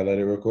 I'll highlight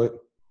it real quick.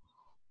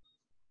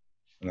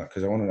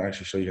 Because I want to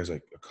actually show you guys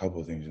like a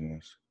couple of things in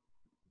this.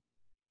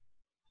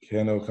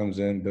 Candle comes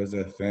in, does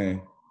that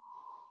thing,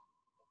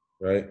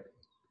 right?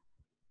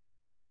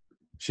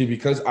 See,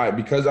 because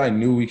I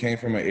knew we came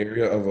from an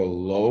area of a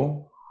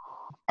low,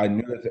 I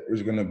knew that there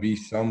was gonna be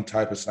some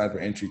type of sniper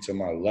entry to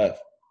my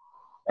left,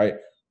 right?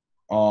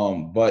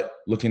 But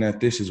looking at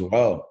this as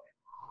well,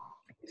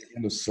 this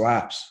candle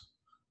slaps.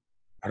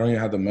 I don't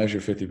even have to measure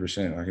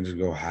 50%. I can just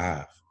go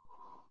half.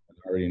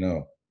 I already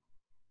know.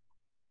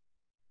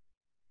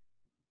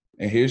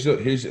 And here is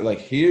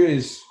like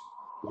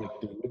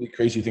the really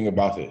crazy thing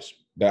about this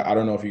that I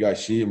don't know if you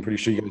guys see. I'm pretty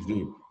sure you guys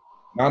do.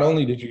 Not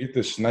only did you get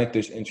to snipe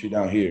this entry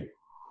down here,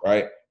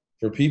 right?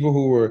 For people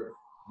who were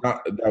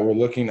not that were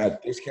looking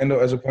at this candle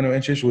as a point of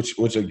interest, which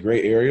was a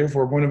great area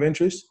for a point of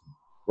interest,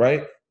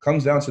 right?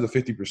 Comes down to the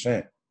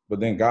 50%. But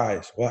then,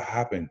 guys, what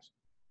happens?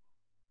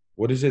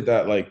 What is it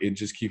that like it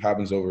just keep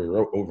happens over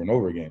and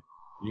over again?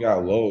 You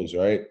got lows,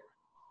 right?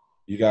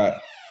 You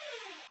got.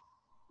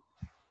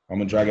 I'm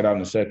gonna drag it out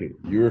in a second.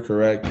 You were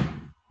correct.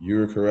 You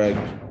were correct.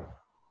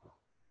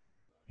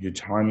 Your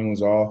timing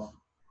was off.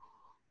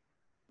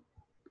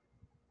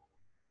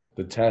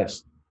 The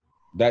test.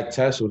 That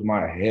test was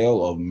my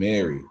Hail of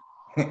Mary.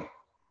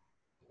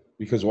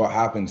 Because what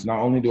happens, not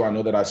only do I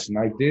know that I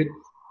sniped it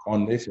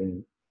on this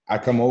end, I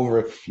come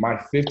over, my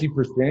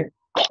 50%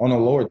 on a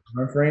lower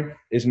time frame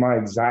is my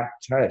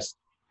exact test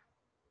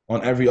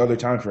on every other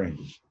time frame.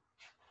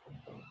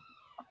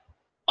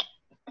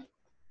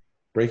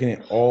 Breaking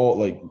it all,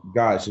 like,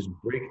 guys, just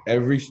break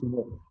every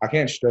single, I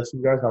can't stress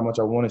you guys how much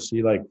I want to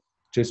see, like,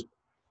 just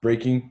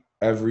breaking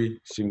every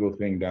single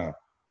thing down.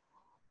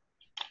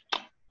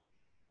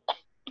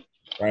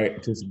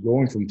 Right? Just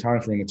going from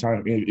time frame to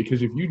time frame.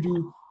 Because if you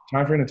do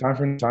time frame to time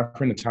frame to time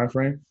frame to time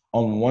frame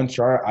on one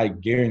chart, I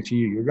guarantee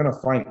you're going to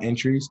find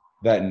entries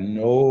that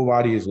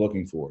nobody is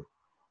looking for.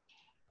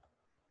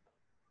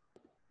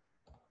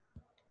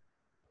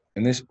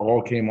 And this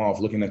all came off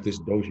looking at this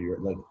doji,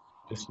 right? Like,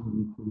 just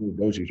these little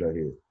dojis right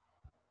here.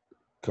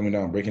 Coming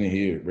down, breaking it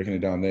here, breaking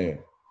it down there,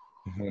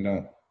 coming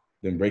down,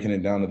 then breaking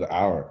it down to the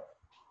hour.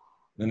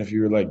 Then if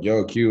you were like,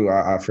 yo, Q,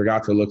 I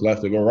forgot to look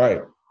left to go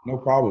right. No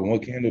problem.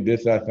 What candle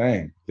did that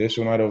thing? This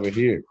one right over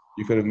here.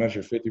 You could have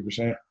measured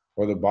 50%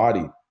 or the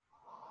body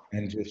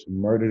and just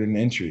murdered an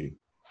entry.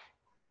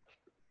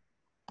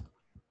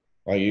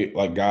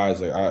 Like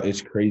guys, like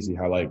it's crazy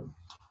how like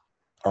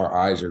our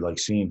eyes are like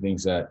seeing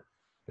things that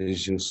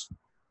is just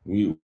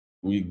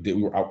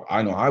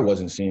I know I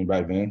wasn't seeing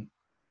back then.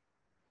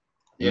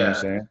 You know what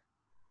I'm saying?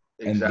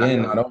 Exactly. And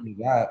then not only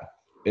that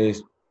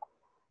is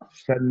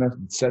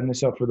setting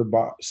us up for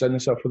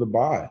the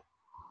buy.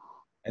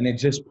 And it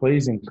just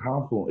plays in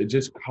confluence. It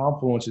just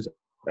confluences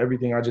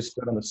everything I just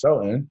said on the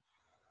sell end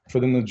for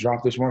them to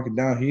drop this market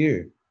down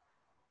here,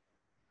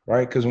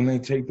 right? Because when they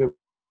take their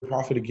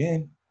profit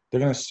again, they're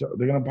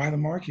gonna buy the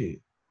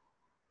market.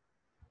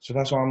 So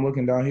that's why I'm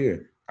looking down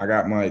here. I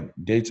got my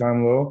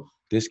daytime low.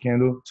 This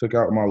candle took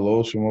out my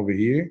lows from over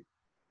here.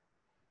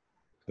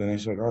 Then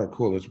it's like, all right,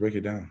 cool. Let's break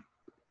it down.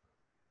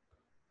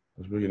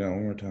 Let's break it down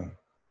one more time.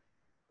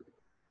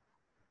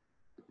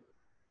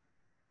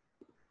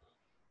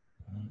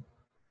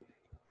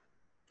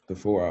 The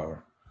 4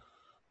 hour.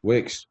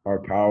 Wicks are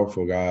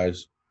powerful,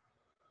 guys.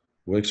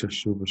 Wicks are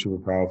super, super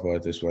powerful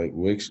at this. Like,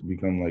 Wicks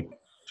become like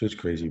just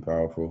crazy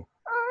powerful.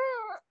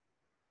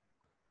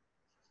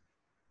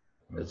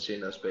 It's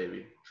Chino's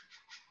baby.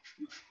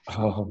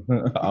 Oh,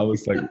 I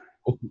was like,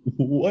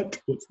 what?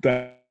 What's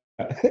that?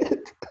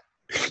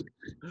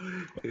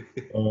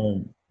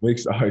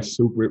 Wicks are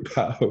super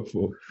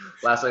powerful.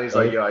 Last night he's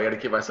like, yo, I gotta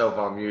keep myself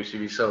on mute. She'd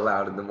be so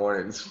loud in the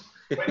mornings.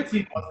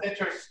 Quincy, was that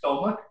your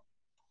stomach?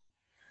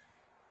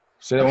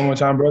 Say that one more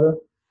time, brother.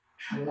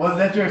 Was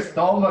that your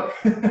stomach?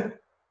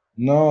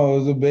 No, it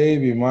was a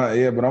baby.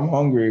 But I'm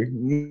hungry.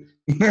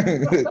 He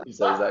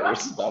says that your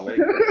stomach.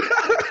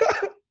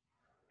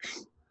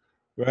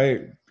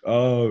 Right.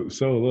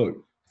 So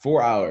look,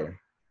 4 hour.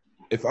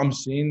 If I'm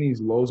seeing these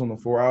lows on the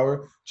 4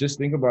 hour, just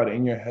think about it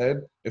in your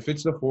head. If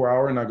it's the 4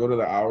 hour and I go to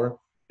the hour,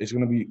 it's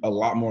gonna be a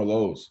lot more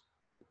lows.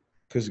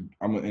 Cause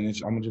I'm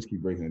gonna just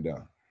keep breaking it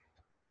down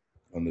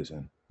on this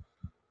end.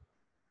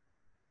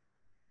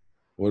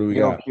 What do we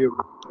got? Q.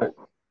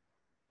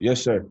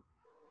 Yes, sir.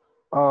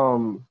 But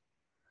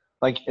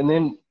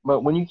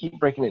when you keep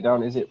breaking it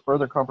down, is it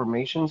further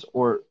confirmations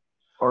or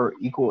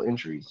equal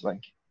entries?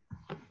 Like,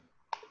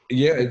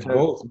 Yeah, it's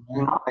both.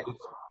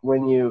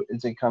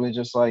 is it kind of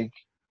just like,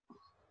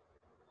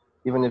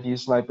 even if you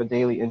snipe a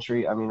daily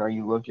entry, I mean, are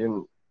you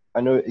looking?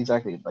 I know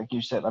exactly, like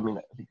you said. I mean,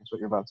 I think that's what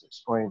you're about to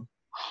explain.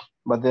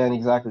 But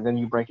then then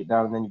you break it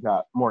down, and then you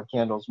got more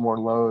candles, more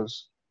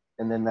lows,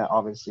 and then that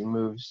obviously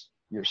moves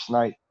your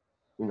snipe,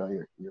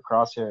 your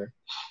crosshair.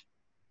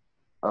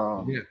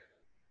 Yeah.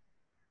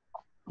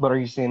 But are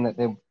you saying that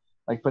they,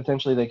 like,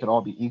 potentially they could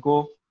all be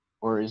equal,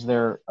 or is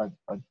there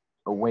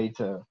a way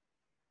to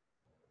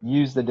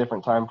use the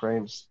different time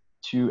frames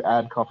to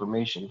add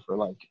confirmation for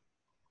like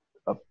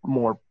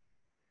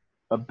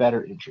a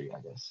better entry, I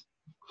guess?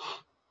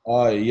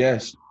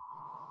 Yes.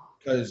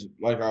 Because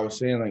like I was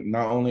saying, like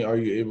not only are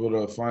you able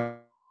to find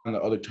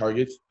the other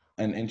targets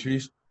and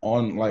entries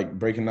on like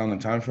breaking down the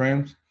time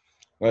frames,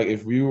 like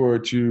if we were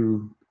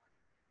to,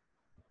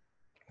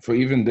 for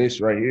even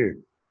this right here,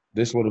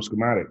 this little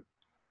schematic,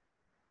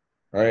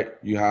 right?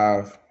 You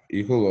have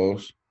equal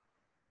lows.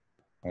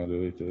 I'll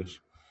delete this.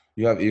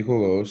 You have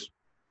equal lows.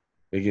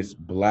 It gets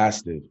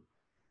blasted,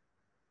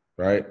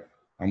 right?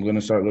 I'm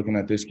gonna start looking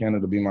at this candle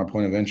to be my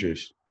point of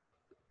interest.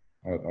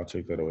 I'll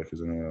take that away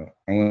because I'm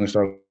gonna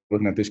start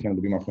looking at this candle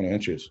to be my point of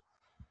interest.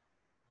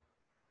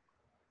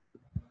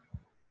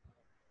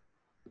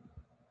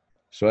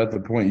 So at the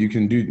point you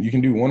can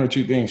do one or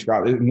two things,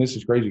 Scott. And this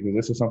is crazy because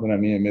this is something that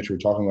me and Mitch were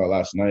talking about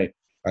last night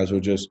as we're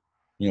just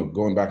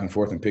going back and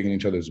forth and picking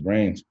each other's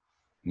brains.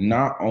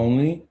 Not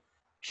only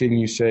can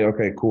you say,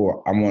 okay,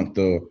 cool, I want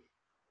the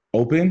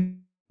open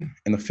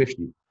and the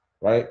 50,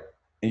 right?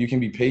 And you can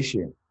be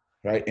patient,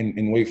 right,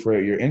 and wait for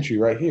your entry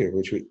right here,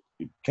 which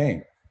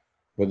came.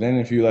 But then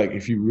if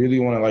you really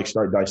want to like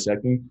start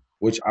dissecting,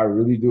 which I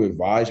really do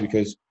advise,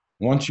 because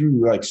once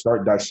you like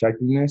start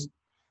dissecting this,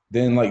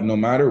 then like no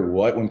matter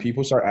what, when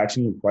people start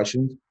asking you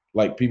questions,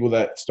 like people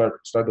that start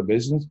the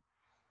business,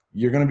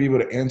 you're gonna be able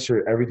to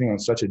answer everything on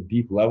such a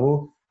deep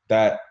level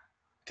that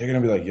they're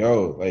gonna be like,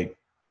 yo, like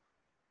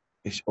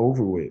it's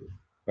over with.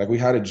 Like we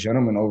had a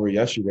gentleman over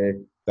yesterday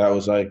that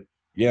was like,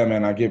 yeah,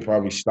 man, I get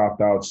probably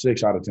stopped out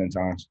 6 out of 10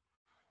 times.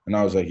 And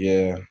I was like,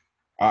 yeah.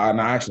 And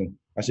I asked him,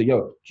 I said,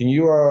 yo, can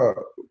you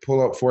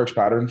pull up Forex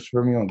patterns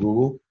for me on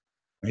Google?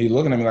 And he's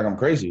looking at me like I'm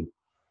crazy.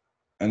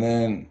 And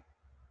then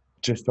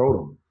just told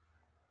him,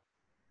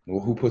 well,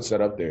 who puts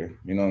that up there?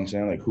 You know what I'm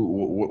saying? Like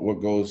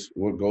what goes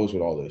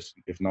with all this?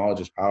 If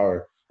knowledge is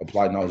power,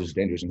 applied knowledge is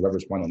dangerous, and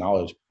whoever's applying the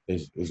knowledge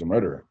is a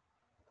murderer.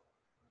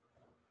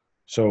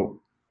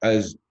 So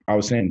as I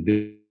was saying,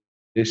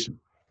 this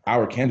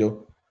hour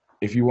candle,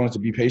 if you wanted to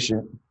be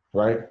patient,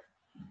 right?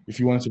 If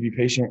you wanted to be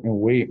patient and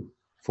wait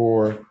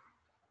for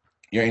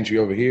your entry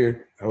over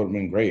here, that would have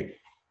been great.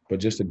 But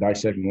just to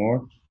dissect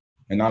more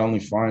and not only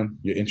find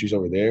your entries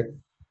over there,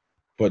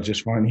 but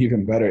just find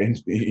even better,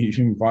 you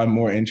can find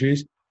more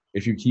entries.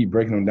 If you keep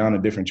breaking them down to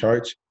different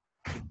charts,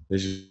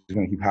 it's just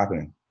going to keep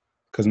happening.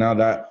 Because now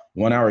that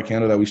 1 hour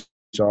candle that we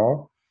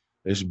saw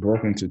is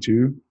broken into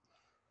two.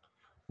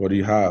 What do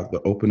you have?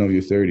 The open of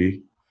your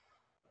 30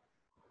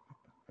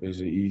 is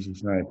an easy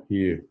snipe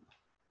here,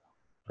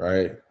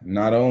 right?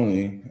 Not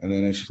only, and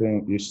then it's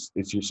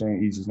your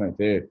same easy snipe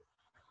there.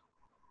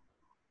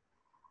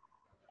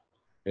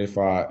 If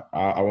I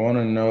want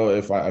to know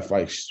if I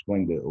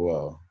explained it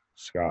well,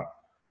 Scott.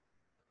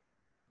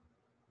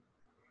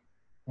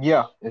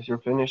 Yeah, if you're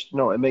finished.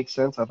 No, it makes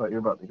sense. I thought you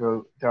were about to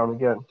go down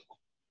again.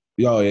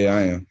 Oh yeah,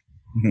 I am.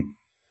 Then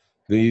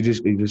it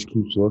just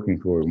keeps looking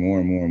for it more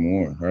and more and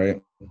more,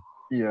 right?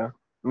 Yeah.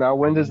 Now,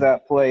 when does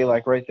that play?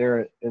 Like right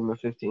there in the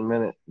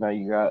 15-minute. Now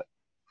you got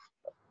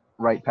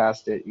right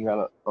past it. You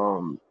got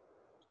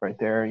right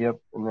there. Yep.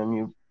 And then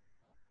you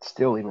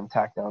still even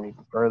tack down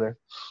even further.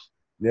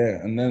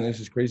 Yeah, and then this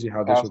is crazy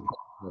how this will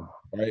go,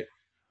 right?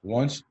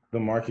 Once the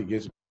market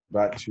gets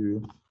back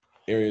to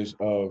areas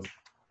of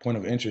point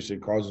of interest,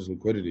 it causes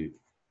liquidity,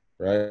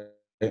 right?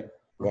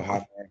 What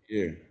happened right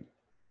here?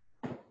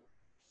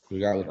 We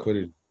got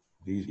liquidity.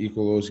 These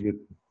equal lows get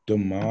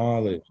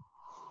demolished.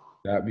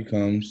 That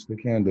becomes the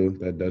candle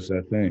that does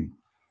that thing.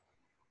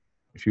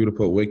 If you were to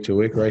put wick to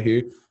wick right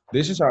here,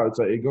 this is how it's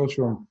like. It goes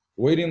from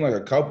waiting like a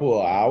couple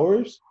of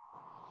hours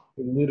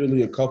to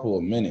literally a couple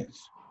of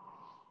minutes.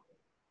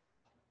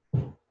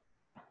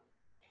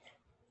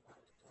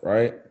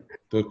 Right?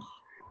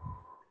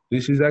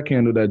 This is that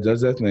candle that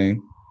does that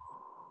thing.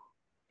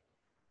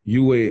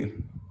 You wait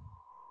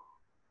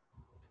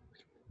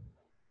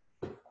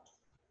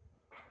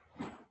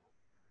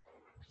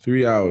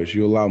 3 hours.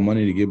 You allow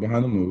money to get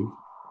behind the move.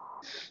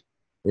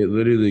 It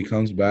literally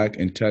comes back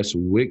and tests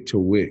wick to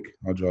wick.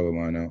 I'll draw the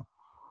line out.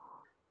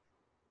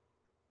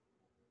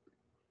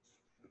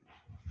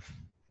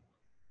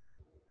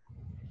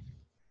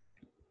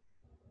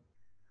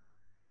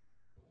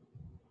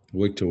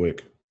 Wick to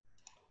wick.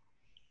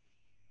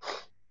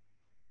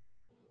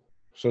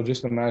 So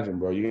just imagine,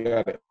 bro, you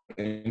got an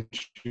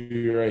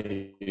entry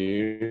right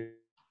here.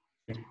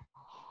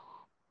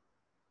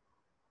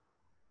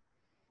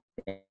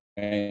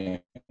 And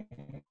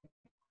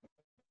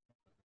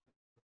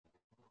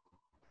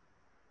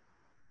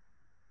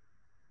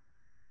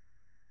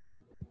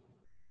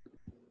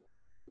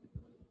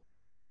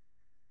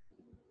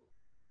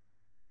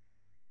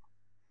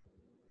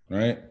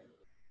right?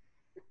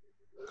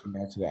 Come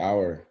back to the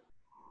hour.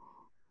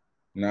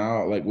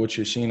 Now, like what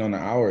you're seeing on the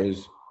hour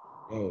is,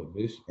 oh,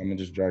 this, I'm gonna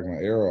just drag my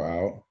arrow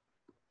out.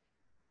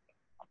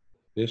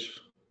 This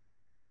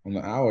on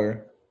the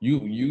hour,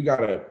 you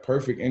got a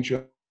perfect entry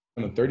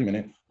on the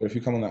 30-minute, but if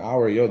you come on the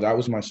hour, yo, that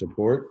was my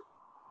support,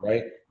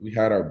 right? We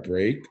had our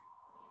break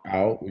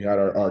out, we had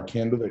our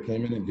candle that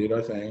came in and did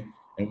our thing,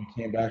 and we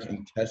came back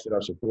and tested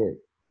our support.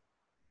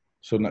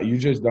 So now you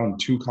just done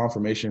 2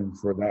 confirmation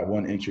for that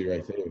one entry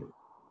right there.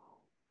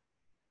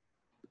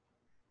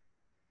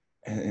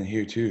 And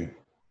here too.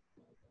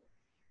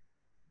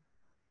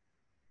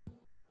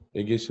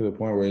 It gets to the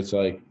point where it's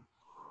like,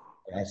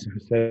 I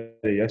said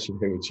it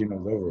yesterday with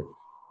Chino's over.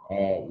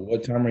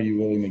 What time are you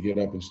willing to get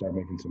up and start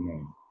making some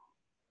money?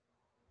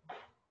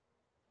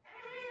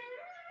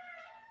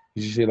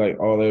 You say like,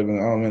 oh, they're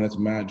like, oh man, that's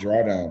mad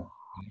drawdown.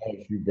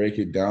 If you break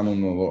it down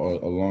on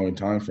a longer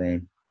time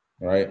frame,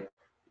 right?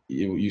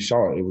 You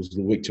saw it. It was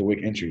the wick to wick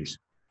entries.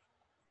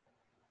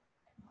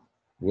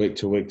 Wick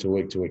to wick to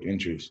wick to wick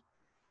entries.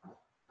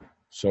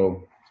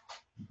 So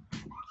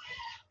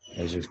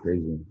that's just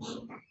crazy.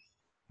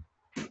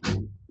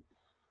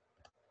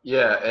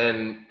 Yeah,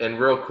 and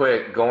real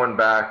quick, going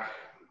back,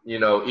 you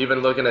know, even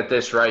looking at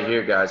this right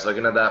here, guys,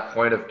 looking at that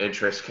point of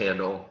interest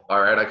candle.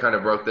 All right, I kind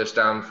of broke this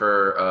down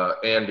for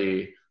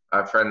Andy,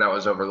 our friend that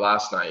was over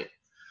last night.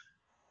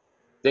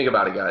 Think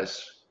about it,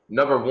 guys.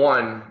 Number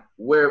one,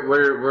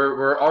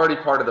 we're already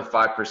part of the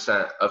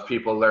 5% of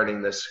people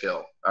learning this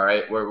skill. All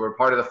right, we're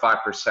part of the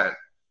 5%.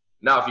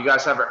 Now, if you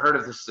guys haven't heard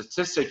of the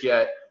statistic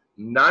yet,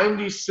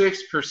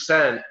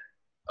 96%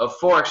 of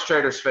Forex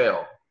traders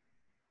fail.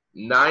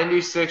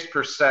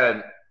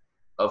 96%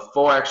 of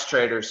Forex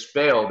traders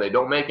fail. They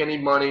don't make any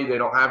money. They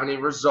don't have any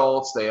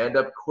results. They end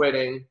up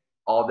quitting,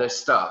 all this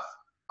stuff.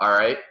 All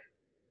right.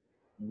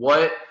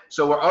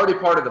 So we're already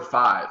part of the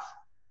 5.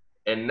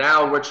 And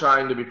now we're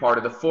trying to be part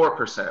of the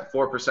 4%,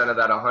 4% of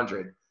that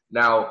 100.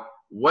 Now,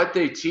 what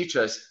they teach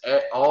us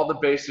at all the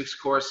basics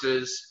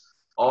courses,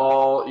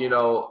 all, you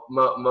know,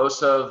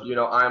 most of, you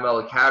know,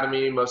 IML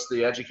Academy, most of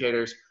the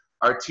educators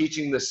are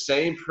teaching the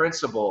same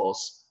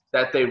principles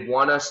that they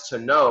want us to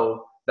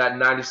know that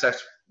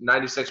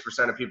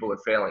 96% of people are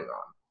failing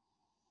on.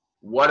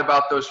 What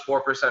about those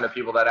 4% of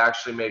people that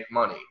actually make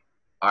money?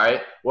 All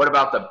right. What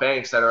about the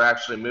banks that are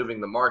actually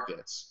moving the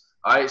markets?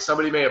 All right.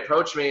 Somebody may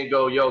approach me and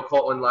go, yo,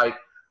 Colton, like,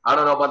 I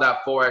don't know about that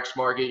Forex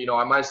market. You know,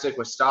 I might stick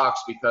with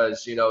stocks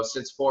because, you know,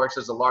 since Forex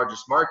is the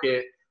largest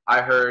market,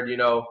 I heard, you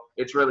know,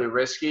 it's really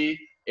risky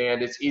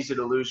and it's easy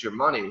to lose your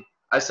money.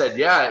 I said,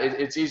 yeah,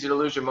 it's easy to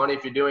lose your money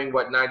if you're doing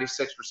what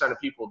 96% of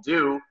people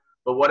do.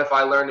 But what if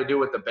I learn to do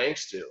what the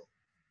banks do?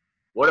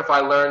 What if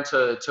I learn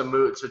to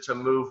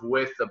move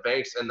with the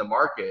banks in the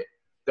market?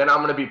 Then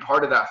I'm going to be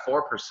part of that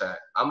 4%.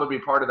 I'm going to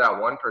be part of that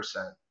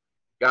 1%.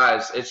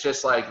 Guys, it's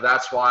just like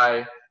that's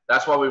why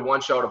we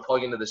want y'all to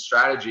plug into this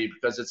strategy,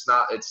 because it's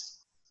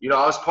you know,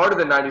 I was part of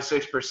the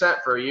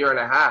 96% for a year and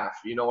a half.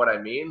 You know what I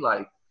mean?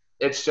 Like,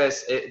 it's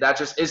just that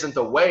just isn't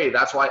the way.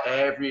 That's why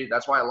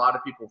a lot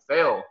of people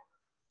fail.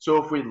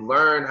 So if we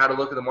learn how to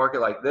look at the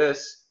market like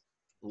this,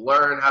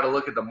 learn how to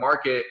look at the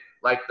market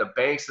like the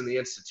banks and the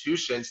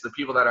institutions, the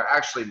people that are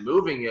actually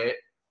moving it,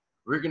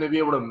 we're going to be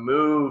able to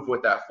move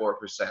with that 4%.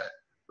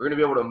 We're going to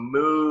be able to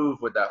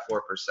move with that 4%.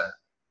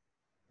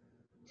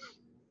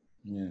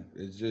 Yeah,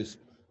 it's just,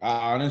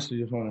 I honestly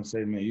just want to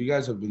say, man, you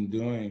guys have been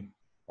doing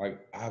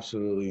like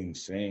absolutely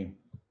insane.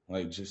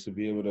 Like, just to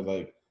be able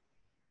to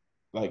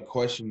like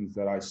questions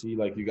that I see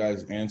like you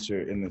guys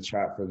answer in the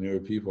chat for newer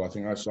people. I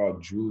think I saw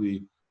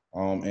Julie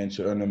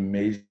answer an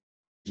amazing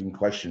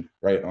question,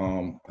 right?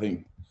 I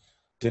think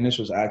Dennis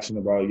was asking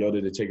about, yo,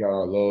 did it take out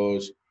our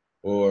lows,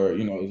 or,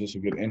 you know, is this a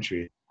good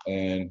entry?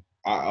 And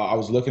I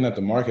was looking at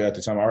the market at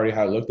the time. I already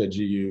had looked at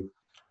GU,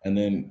 and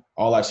then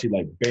all I see,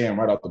 like, bam,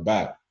 right off the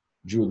bat,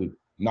 Julie,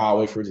 nah,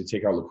 wait for it to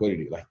take out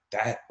liquidity. Like,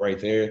 that right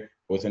there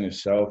within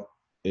itself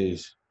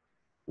is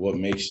what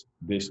makes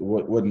this,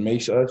 what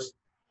makes us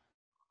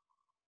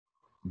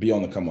be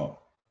on the come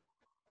up.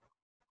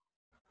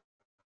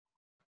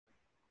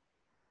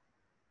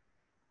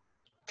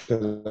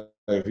 Because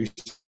if you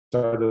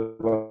start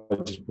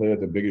to just play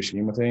with the bigger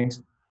scheme of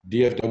things,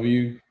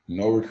 DFW,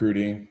 no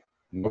recruiting,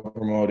 no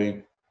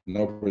promoting,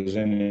 no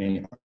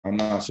presenting. I'm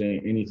not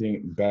saying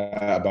anything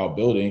bad about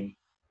building,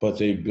 but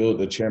they built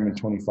the Chairman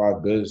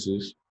 25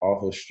 businesses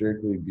off of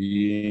strictly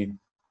being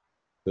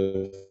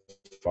the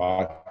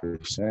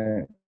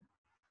 5%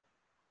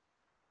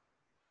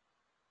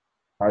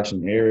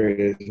 pricing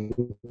areas,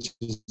 which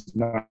is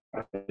not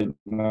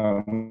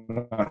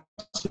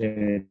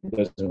saying it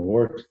doesn't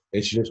work.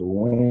 It's just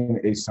when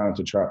it's time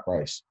to trap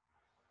price.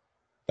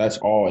 That's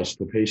all. It's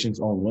the patience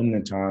on when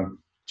the time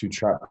to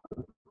trap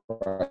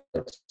price.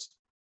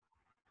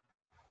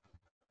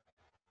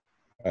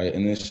 Right,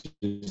 and this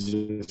is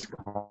just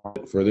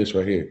for this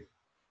right here.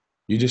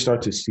 You just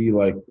start to see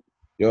like,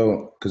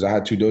 yo, because I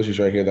had 2 doses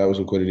right here, that was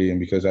liquidity, and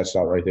because that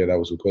stopped right there, that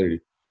was liquidity.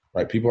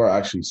 Right? People are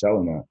actually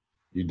selling that.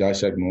 You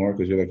dissect more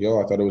because you're like, yo,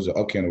 I thought it was an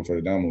up candle for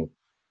the down move.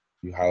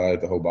 You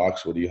highlight the whole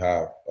box. What do you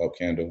have? Up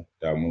candle,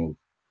 down move.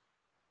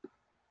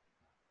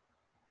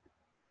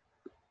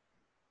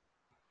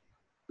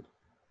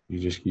 You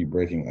just keep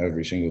breaking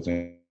every single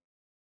thing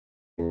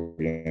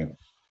again.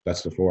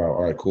 That's the 4 hour.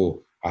 All right,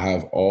 cool. I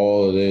have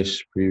all of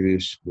this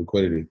previous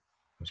liquidity.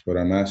 Let's put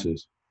our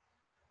masses.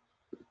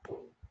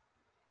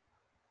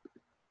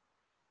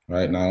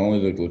 Right, not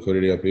only the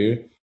liquidity up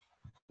here,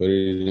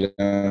 liquidity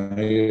down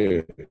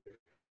here.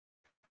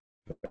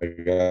 I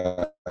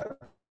got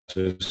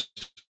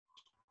just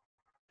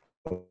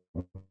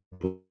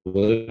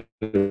obliterated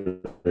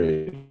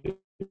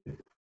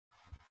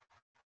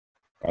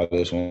by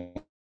this one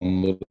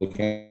little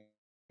candle.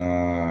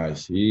 I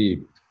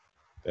see.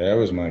 That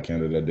was my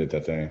candle that did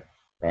that thing,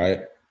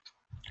 right?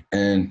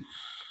 And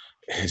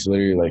it's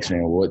literally like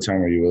saying, what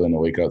time are you willing to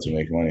wake up to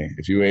make money?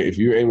 If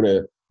you're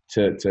able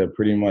to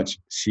pretty much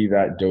see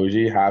that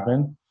doji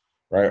happen,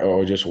 right,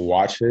 or just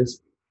watch this.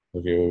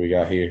 Okay, what we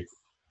got here?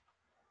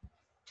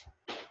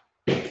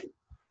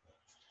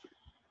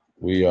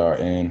 We are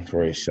in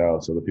for a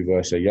sell. So the people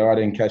that say, yo, I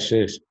didn't catch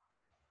this,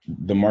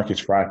 the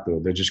market's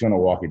fractal. They're just going to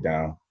walk it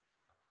down.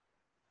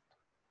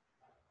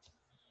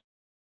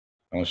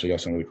 I want to show y'all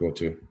something really cool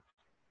too.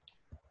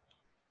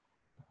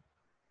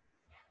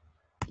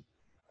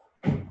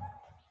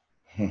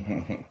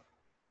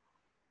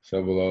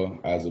 So below,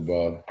 as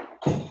above.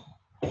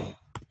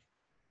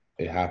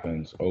 It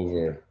happens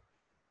over,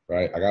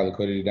 right? I got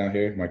liquidity down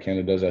here. My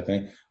candle does that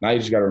thing. Now you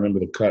just got to remember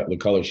the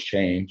colors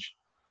change,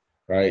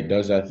 right?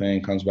 Does that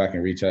thing, comes back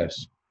and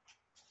retests.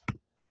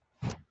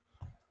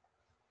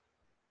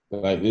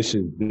 Like this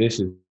is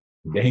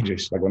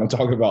dangerous. Like when I'm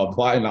talking about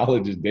applying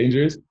knowledge is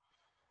dangerous.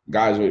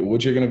 Guys,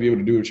 what you're going to be able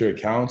to do with your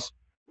accounts,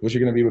 what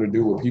you're going to be able to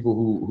do with people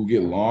who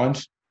get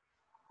launched,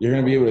 you're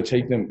going to be able to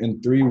take them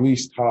in 3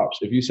 weeks tops.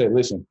 If you say,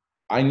 listen,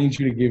 I need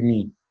you to give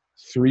me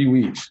 3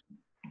 weeks,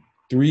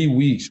 3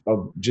 weeks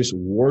of just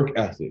work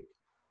ethic.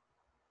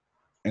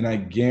 And I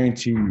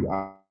guarantee you,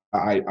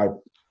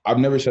 I've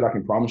never said I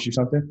can promise you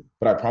something,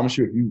 but I promise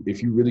you,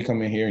 if you really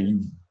come in here and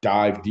you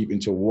dive deep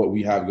into what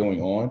we have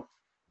going on,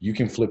 you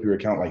can flip your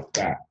account like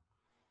that.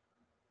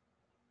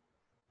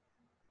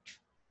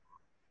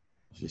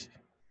 It's just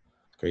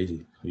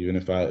crazy. Even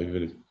if I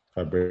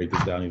break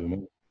this down even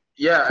more.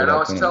 Yeah, So and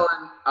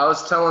I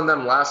was telling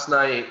them last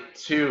night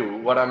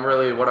too. What I'm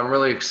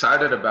really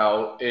excited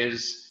about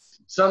is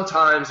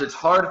sometimes it's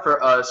hard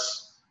for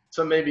us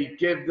to maybe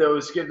give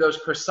those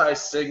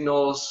precise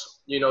signals.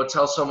 You know,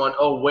 tell someone,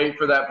 oh, wait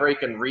for that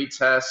break and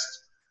retest.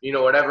 You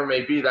know, whatever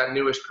may be that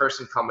newest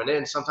person coming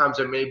in. Sometimes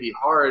it may be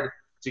hard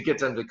to get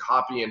them to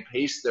copy and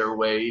paste their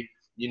way,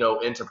 you know,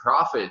 into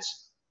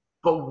profits.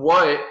 But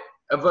what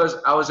if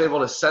I was able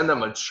to send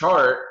them a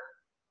chart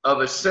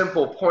of a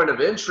simple point of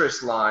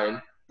interest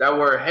line that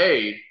were,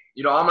 hey,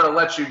 you know, I'm going to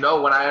let you know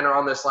when I enter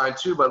on this line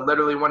too, but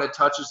literally when it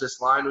touches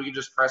this line, we can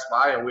just press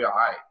buy and we are all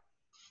right.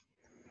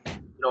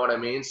 You know what I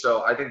mean?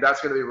 So I think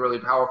that's going to be really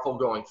powerful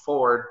going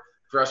forward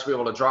for us to be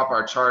able to drop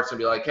our charts and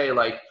be like, hey,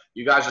 like,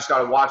 you guys just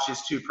got to watch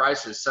these 2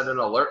 prices, set an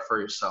alert for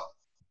yourself.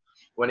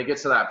 When it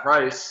gets to that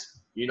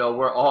price, you know,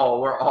 we're all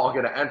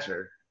going to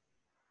enter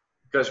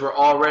because we're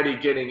already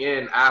getting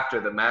in after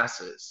the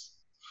masses.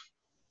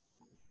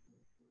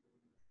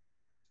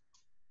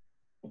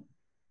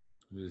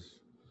 Is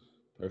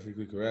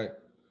perfectly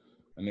correct.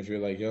 And if you're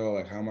like, yo,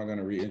 like, how am I going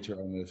to re-enter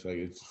on this? Like,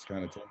 it's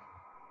kind of tough.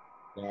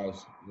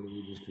 Guys, what did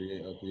we just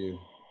create up here?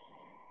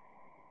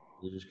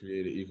 We just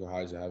created equal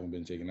highs that haven't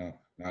been taken out.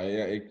 Now,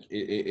 yeah,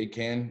 it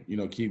can, you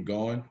know, keep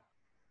going,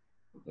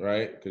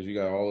 right? Because you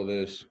got all of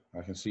this.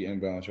 I can see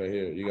imbalance right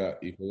here. You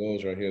got equal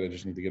lows right here that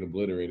just need to get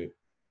obliterated,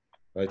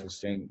 right? To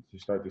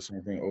start the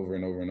same thing over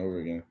and over and over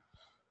again.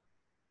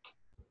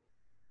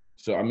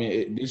 So I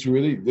mean, this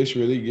really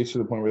gets to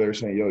the point where they're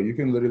saying, yo, you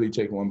can literally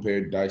take one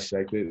pair,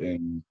 dissect it,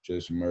 and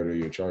just murder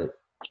your chart.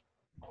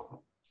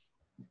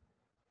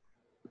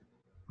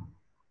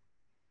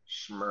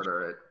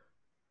 Murder it.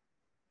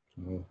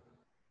 Oh.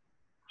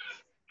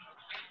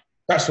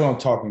 That's what I'm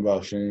talking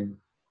about, Shane.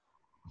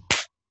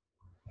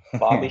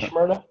 Bobby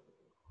Shmurda?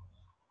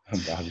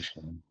 Bobby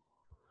Shane.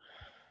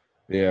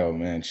 Yeah,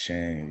 man,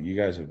 Shane, you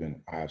guys have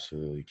been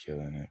absolutely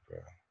killing it, bro.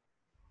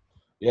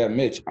 Yeah,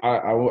 Mitch,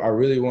 I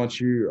really want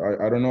you.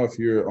 I don't know if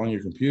you're on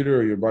your computer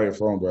or you're by your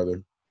phone,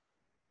 brother.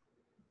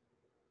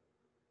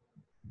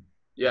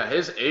 Yeah,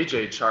 his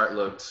AJ chart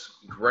looks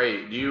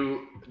great.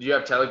 Do you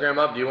have Telegram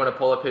up? Do you want to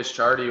pull up his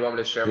chart? Or do you want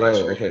me to share my Yo,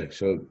 screen? okay,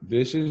 so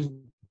this is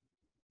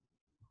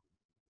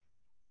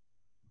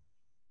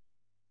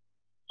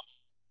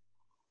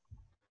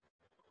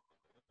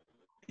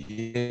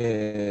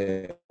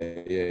he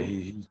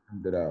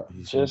sent it out.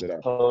 He sent Just it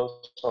out.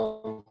 post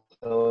on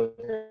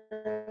Telegram.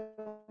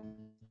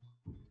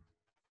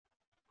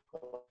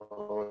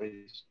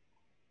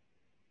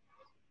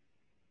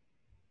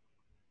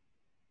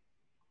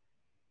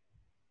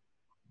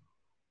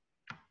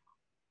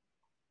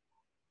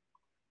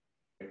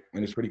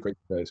 And it's pretty crazy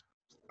because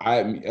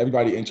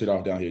everybody entered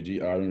off down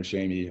here. I remember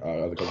Shamey,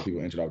 other couple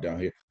people entered off down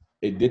here.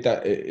 It did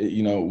that.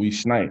 We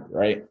sniped,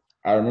 right?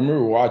 I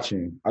remember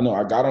watching. I know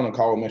I got on a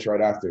call with Mitch right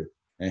after,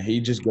 and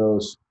he just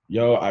goes,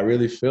 "Yo, I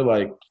really feel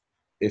like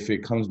if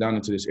it comes down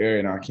into this area,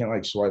 and I can't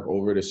like swipe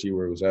over to see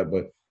where it was at,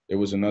 but it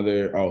was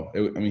another.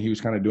 He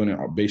was kind of doing it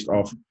based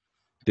off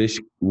this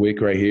wick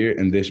right here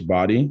and this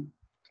body.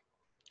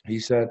 He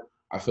said,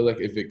 I feel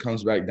like if it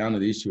comes back down to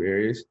these two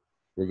areas,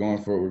 we're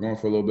going for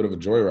a little bit of a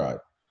joyride,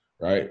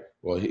 right?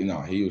 Well,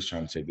 he was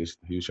trying to take this.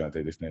 He was trying to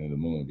take this thing to the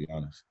moon, to be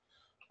honest.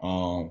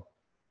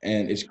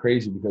 And it's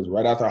crazy because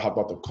right after I hopped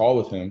off the call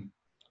with him,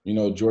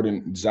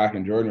 Zach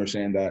and Jordan were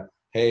saying that,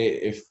 hey,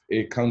 if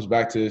it comes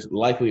back to this,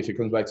 likely if it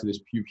comes back to this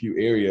pew pew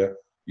area,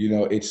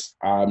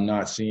 I'm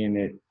not seeing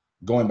it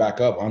going back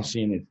up. I'm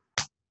seeing it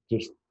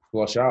just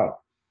flush out.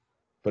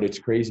 But it's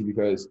crazy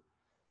because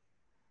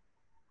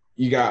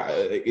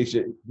it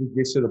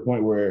gets to the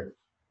point where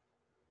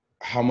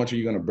how much are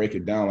you going to break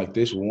it down? Like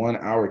this 1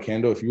 hour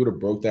candle, if you would have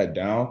broke that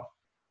down,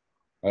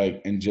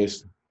 like, and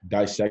just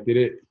dissected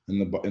it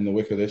in the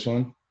wick of this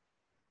one,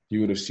 you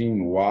would have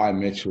seen why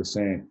Mitch was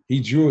saying he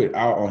drew it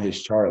out on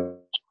his chart,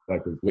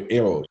 like with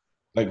arrows,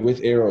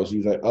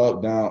 He's like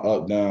up,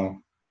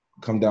 down,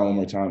 come down one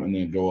more time, and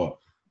then go up.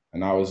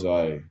 And I was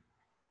like,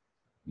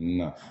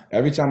 no.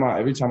 Every time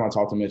I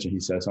talk to Mitch and he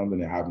says something,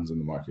 it happens in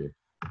the market.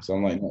 So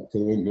I'm like, no,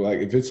 because like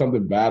if it's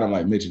something bad, I'm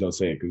like, Mitch, don't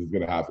say it because it's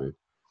gonna happen.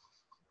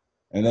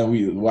 And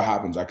then what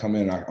happens? I come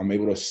in, I'm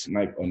able to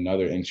snipe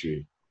another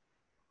entry,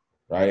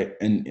 right?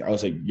 And I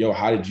was like, yo,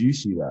 how did you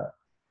see that?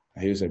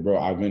 And he was like, bro,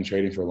 I've been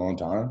trading for a long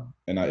time,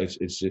 and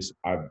it's just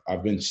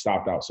I've been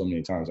stopped out so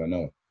many times, I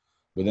know.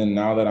 But then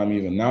now that I'm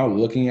even now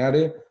looking at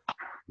it,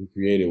 we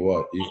created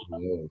what?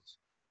 Equal loads.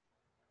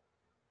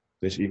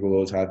 This equal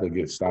loads had to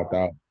get stopped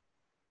out,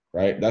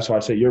 right? That's why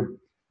I say your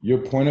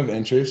point of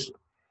interest,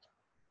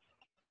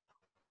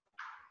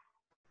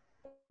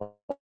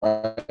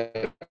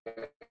 right?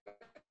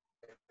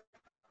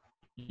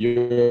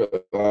 You're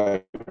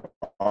like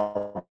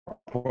our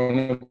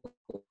point of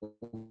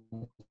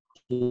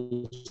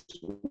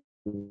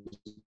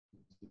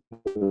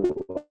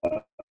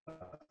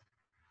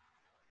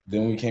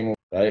then we came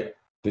right.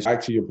 This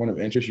back to your point of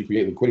interest, you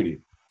create liquidity.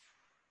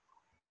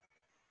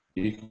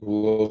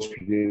 Equals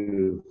create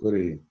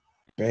liquidity.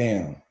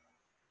 Bam.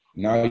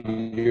 Now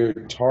your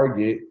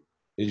target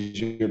is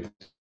your.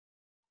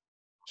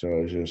 So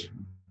it's just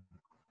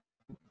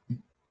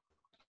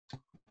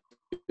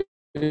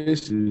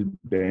this is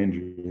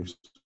dangerous.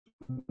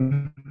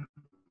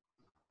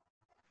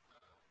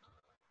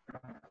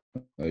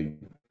 Like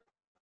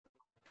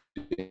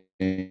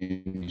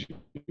dangerous.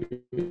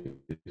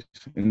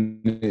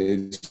 And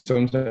it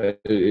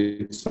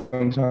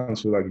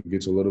sometimes feel like it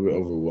gets a little bit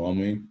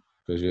overwhelming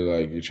because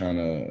you're trying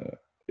to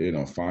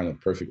find the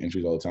perfect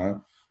entries all the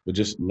time, but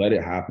just let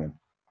it happen.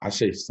 I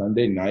say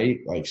Sunday night,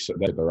 like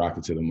that the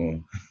rocket to the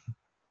moon.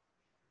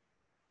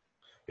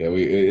 Yeah,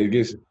 it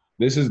gets.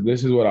 This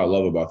is what I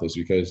love about this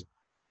because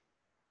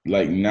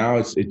like now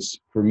it's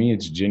for me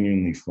it's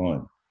genuinely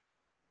fun,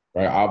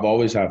 right? I've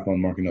always had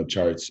fun marking up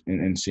charts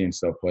and seeing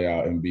stuff play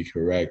out and be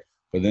correct,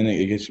 but then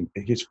it gets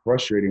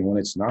frustrating when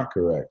it's not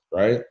correct,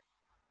 right?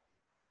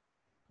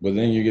 But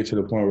then you get to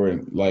the point where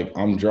like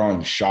I'm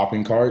drawing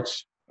shopping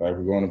carts, like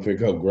we're going to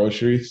pick up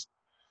groceries.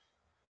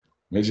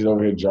 Mitch is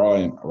over here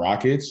drawing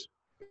rockets.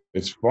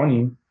 It's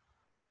funny,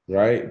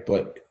 right?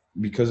 But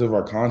because of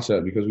our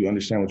concept, because we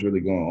understand what's really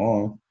going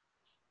on,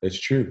 it's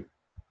true.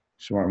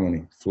 Smart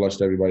money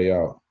flushed everybody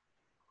out.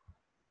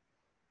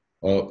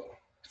 Up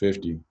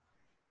 50.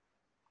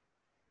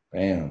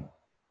 Bam.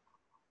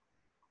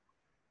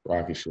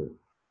 Rocket ship.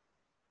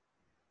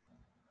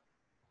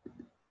 So,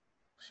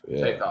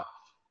 yeah. Take off.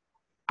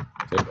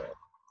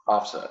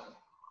 Offset.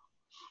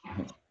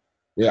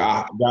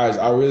 Yeah, guys,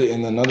 I really,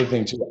 and another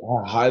thing too,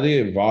 I highly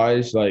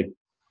advise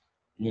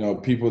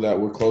people that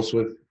we're close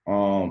with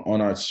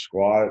on our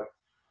squad.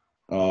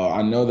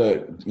 I know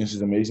that this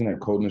is amazing that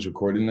Colton is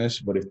recording this,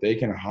 but if they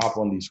can hop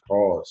on these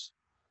calls,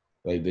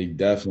 like they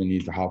definitely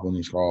need to hop on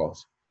these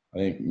calls. I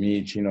think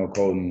me, Chino,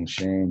 Colton,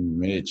 Shane,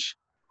 Mitch,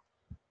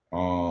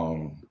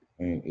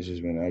 it's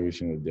just been every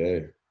single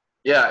day.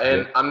 Yeah,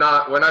 and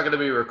we're not going to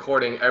be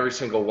recording every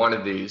single one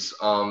of these.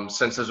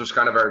 Since this was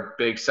kind of our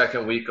big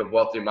second week of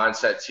Wealthy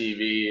Mindset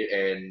TV,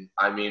 and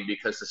I mean,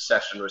 because the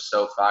session was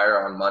so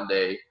fire on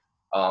Monday,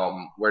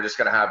 we're just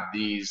going to have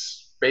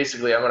these.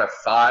 Basically, I'm going to have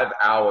 5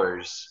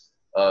 hours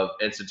of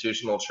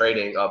institutional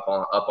trading up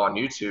on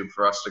YouTube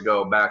for us to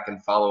go back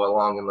and follow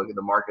along and look at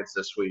the markets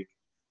this week.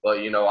 But,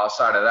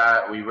 outside of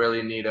that, we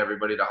really need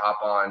everybody to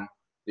hop on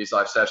these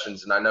live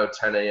sessions. And I know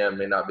 10 a.m.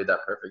 may not be that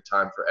perfect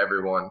time for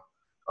everyone.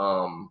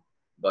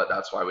 But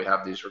that's why we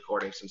have these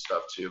recordings and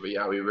stuff too. But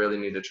yeah, we really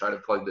need to try to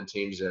plug the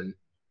teams in,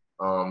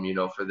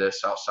 for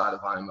this outside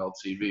of IML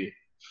TV.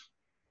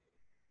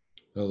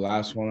 The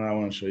last one I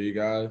want to show you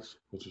guys,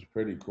 which is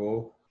pretty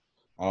cool.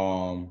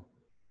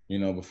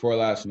 Before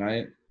last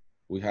night,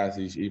 we had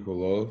these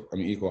equal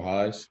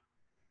highs,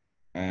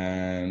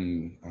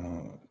 and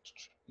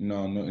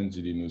no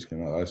NZD news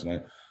came out last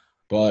night,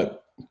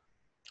 but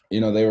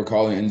they were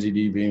calling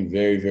NZD being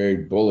very, very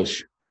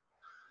bullish,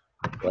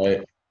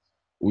 right?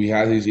 We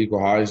had these equal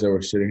highs that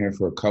were sitting here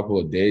for a couple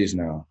of days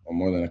now, or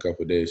more than a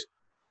couple of days.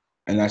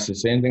 And that's the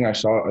same thing I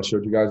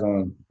showed you guys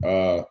on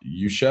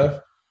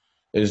UChef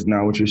is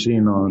now what you're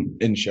seeing on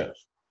InChef.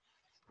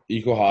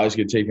 Equal highs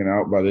get taken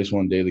out by this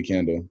one daily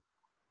candle.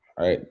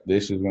 All right,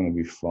 this is going to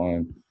be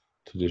fun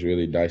to just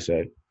really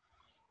dissect.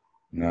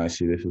 Now I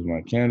see this is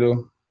my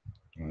candle.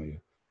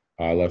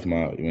 I left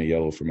my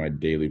yellow for my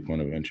daily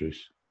point of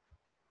interest.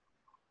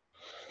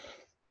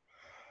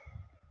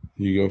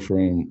 You go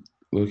from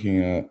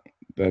looking at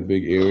that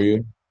big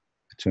area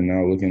to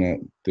now looking at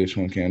this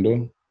one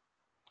candle.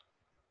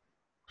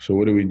 So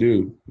what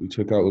do? We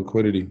took out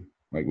liquidity.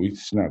 Like, we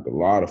snapped a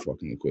lot of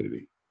fucking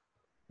liquidity.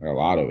 A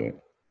lot of it.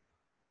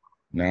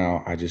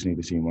 Now I just need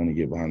to see money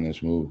get behind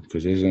this move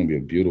because this is going to be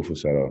a beautiful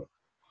setup.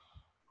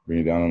 Bring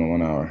it down on the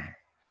 1 hour.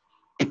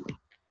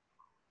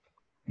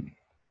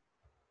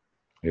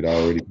 It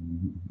already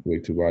way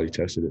too body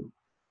tested it.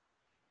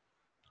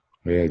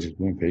 But yeah, just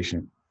being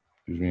patient.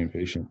 Just being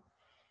patient.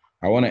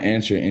 I want to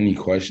answer any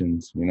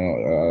questions. I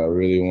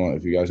really want,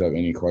 if you guys have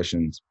any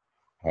questions,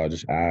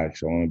 just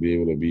ask. I want to be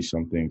able to be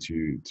something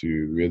to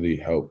really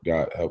help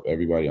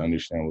everybody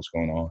understand what's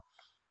going on.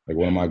 Like,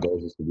 one of my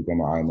goals is to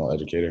become an IML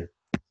educator.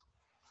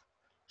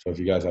 So if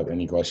you guys have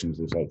any questions,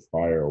 just like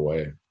fire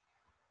away.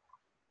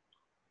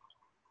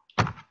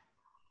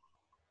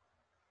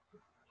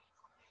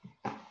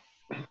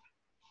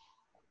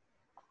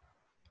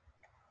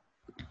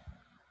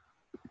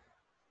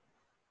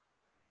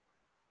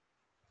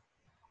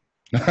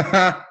 Hey,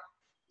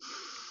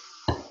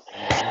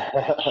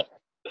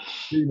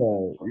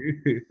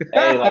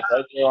 like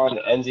right there on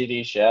the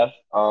NZD Chef.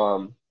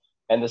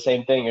 And the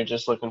same thing, you're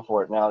just looking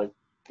for it now to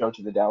go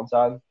to the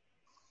downside.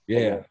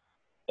 Yeah.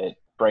 It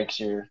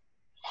breaks your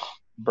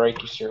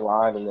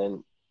line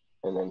and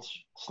then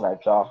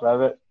snipes off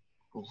of it.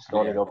 You just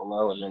go to go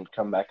below and then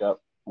come back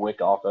up,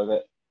 wick off of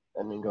it,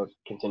 and then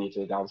continue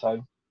to the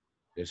downside.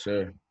 Yes,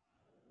 sir.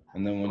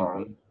 And then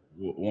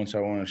once I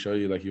want to show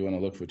you, like, you want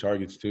to look for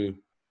targets too,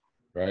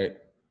 right?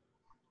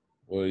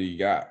 What do you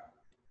got?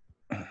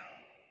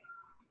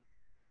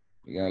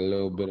 You got a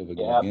little bit of a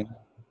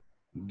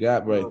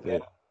gap right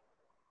there.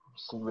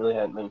 Really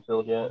hadn't been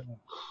filled yet.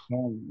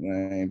 No,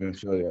 it ain't been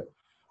filled yet,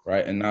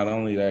 right? And not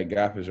only that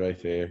gap is right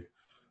there,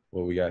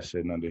 what we got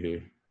sitting under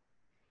here,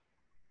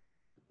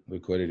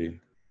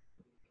 liquidity,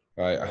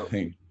 right? I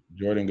think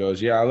Jordan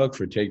goes, I look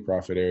for take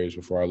profit areas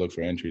before I look for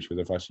entries,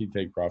 because if I see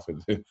take profit,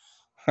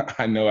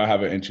 I know I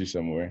have an entry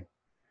somewhere.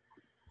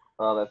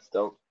 Oh, that's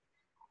dope.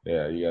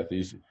 Yeah, you got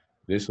this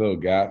little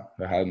gap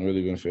that hadn't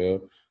really been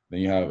filled. Then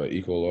you have an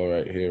equal low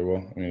right here.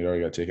 Well, it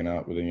already got taken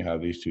out, but then you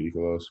have these two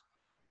equal lows.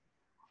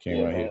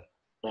 Right here.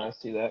 I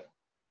see that.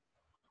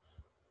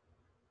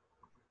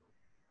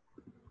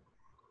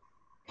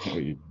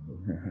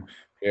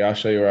 Yeah, I'll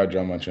show you where I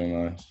draw my trend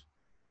lines.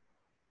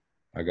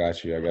 I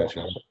got you. I got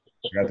the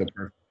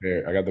perfect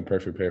pair. I got the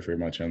perfect pair for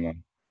my trend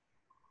line.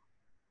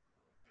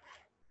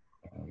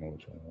 I don't know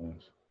which one it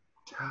was.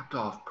 Tapped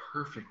off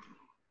perfectly.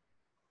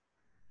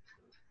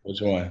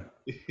 Which one?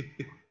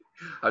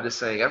 I'm just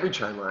saying, every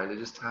trend line, it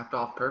just tapped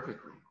off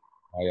perfectly.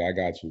 Oh yeah, I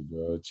got you,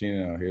 bro.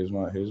 Chino, here's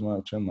my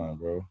trend line,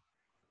 bro.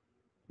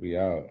 We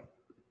out.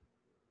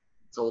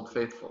 It's Old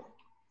Faithful.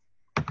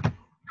 It's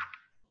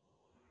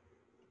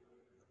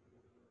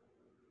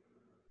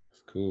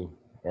cool.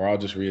 Or I'll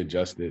just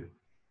readjust it.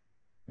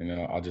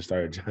 I'll just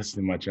start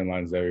adjusting my trend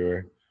lines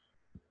everywhere.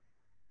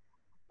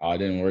 Oh, it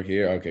didn't work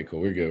here. Okay,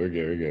 cool. We're good.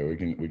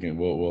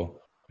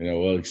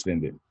 We'll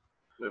extend it.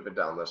 Move it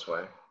down this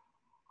way.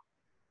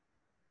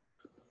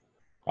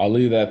 I'll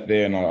leave that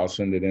there, and I'll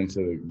send it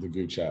into the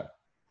group chat.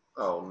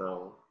 Oh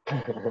no.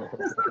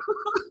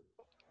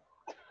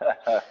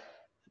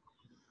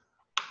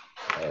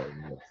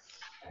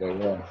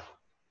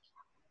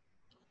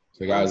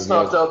 So guys,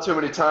 stopped out too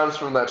many times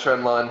from that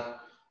trend line.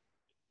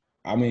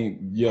 I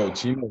mean,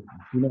 Chino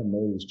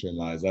knows trend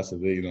lines. That's the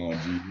thing, on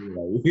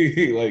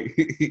GU. Like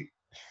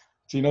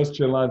Chino's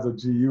trend lines on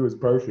GU is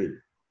perfect.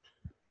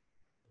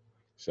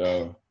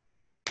 So,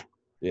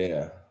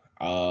 yeah.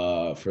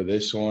 For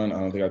this one, I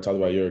don't think I talked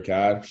about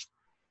EuroCAD.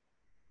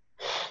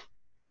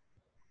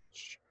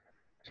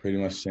 Pretty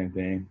much the same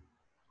thing.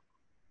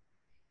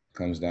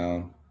 Comes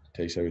down,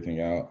 takes everything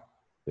out.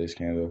 This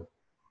candle.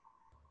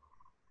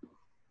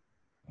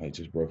 I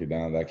just broke it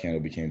down. That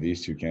candle became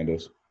these two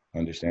candles.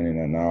 Understanding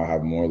that now I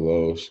have more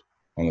lows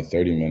on the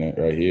 30-minute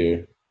right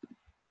here.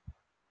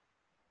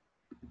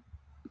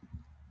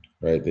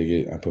 Right,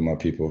 I put my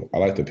people. I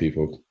like the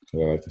people because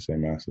I like to say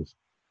masses.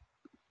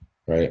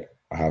 Right,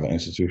 I have an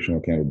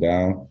institutional candle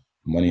down.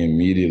 Money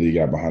immediately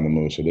got behind the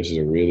move. So this is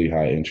a really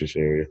high interest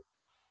area.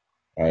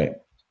 All right,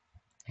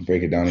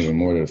 break it down even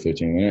more to the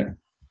 15-minute.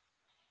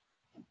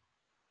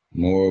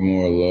 More and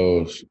more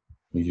lows.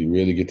 You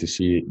really get to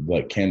see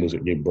like candles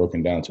that get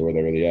broken down to where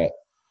they're really at.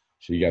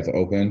 So you got the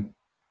open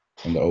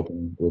and the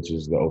open, which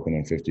is the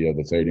opening 50 of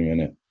the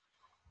 30-minute.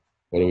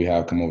 What do we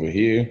have come over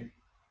here?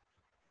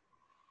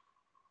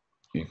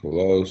 Equal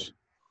lows.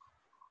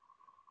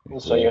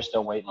 So you're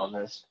still waiting on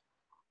this?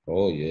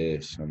 Oh,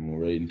 yes. I'm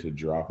waiting to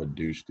drop a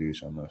deuce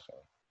on that side.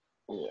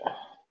 Yeah.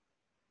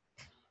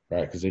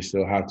 Right, because they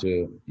still have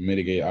to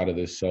mitigate out of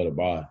this sell to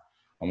buy.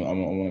 I'm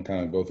going to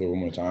kind of go through it one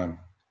more time.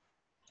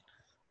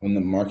 When the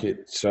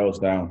market sells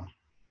down,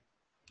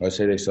 let's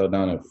say they sell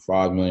down at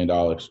 $5 million.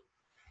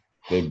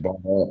 They bought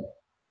up,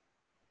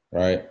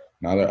 right?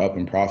 Now they're up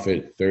in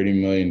profit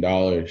 $30 million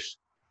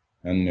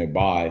on their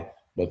buy,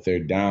 but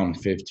they're down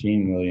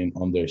 $15 million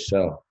on their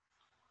sell.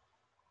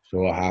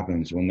 So what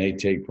happens when they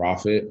take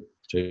profit,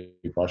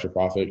 partial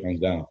profit comes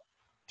down.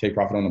 Take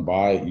profit on the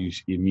buy, you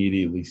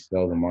immediately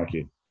sell the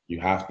market. You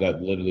have to,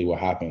 that's literally what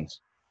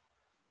happens.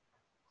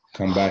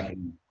 Come back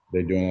and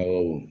they're doing a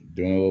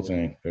little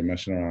thing. They're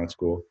messing around. It's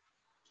cool.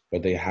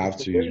 But they have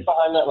The to. theory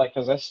behind that, like,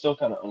 because that's still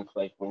kind of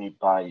unclear. Like, when you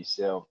buy, you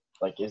sell.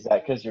 Like, is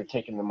that because you're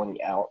taking the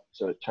money out,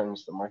 so it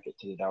turns the market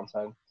to the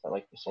downside? Is that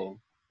like the same?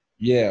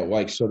 Yeah,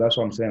 like, so that's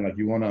what I'm saying. Like,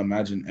 you want to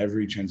imagine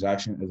every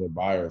transaction as a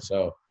buy or a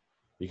sell.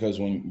 Because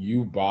when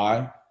you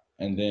buy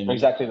and then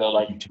exactly though,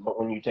 like, but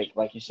when you take,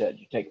 like you said,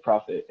 you take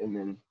profit and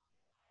then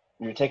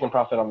you're taking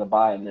profit on the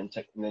buy and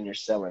then you're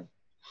selling.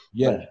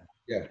 Yeah, But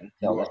yeah.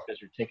 that's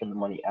because you're taking the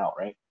money out,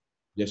 right?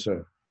 Yes,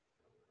 sir.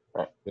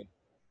 Right.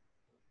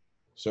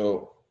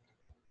 So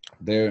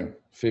they're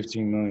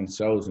 15 million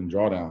sells in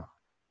drawdown.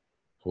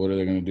 What are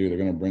they going to do? They're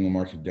going to bring the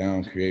market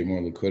down, create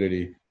more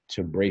liquidity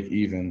to break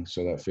even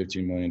so that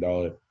 $15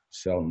 million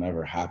sell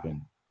never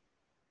happened.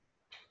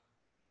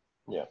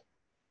 Yeah.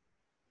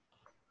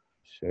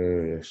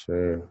 Sure, yes,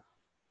 sir.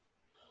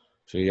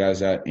 So you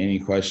guys got any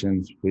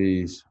questions,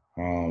 please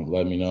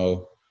let me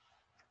know.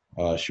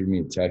 Shoot me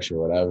a text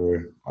or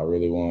whatever. I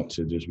really want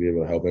to just be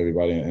able to help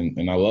everybody.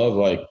 And I love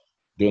like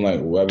doing like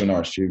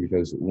webinars too,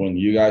 because when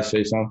you guys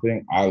say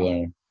something, I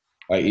learn.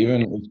 Like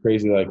even it's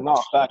crazy. Like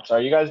no facts.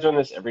 Are you guys doing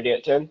this every day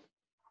at 10?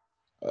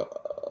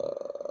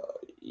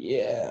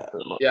 Yeah.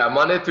 Yeah,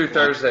 Monday through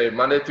Thursday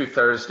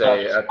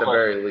at the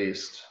very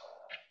least.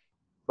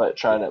 But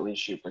try and at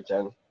least shoot for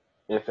 10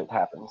 if it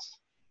happens.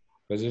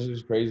 Because this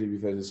is crazy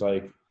because it's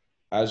like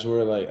as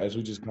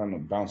we just kind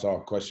of bounce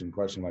off question,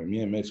 like me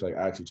and Mitch like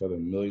ask each other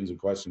millions of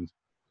questions.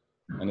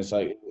 And it's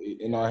like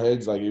in our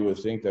heads, like you would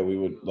think that we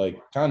would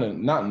like kind of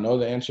not know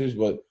the answers,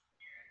 but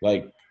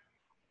like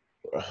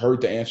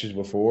heard the answers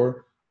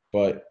before,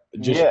 but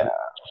just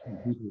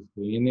people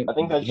seeing it. I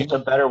think that's just a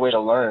better way to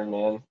learn,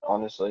 man.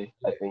 Honestly,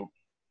 I think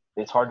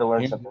it's hard to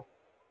learn something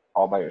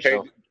all by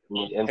yourself.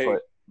 You need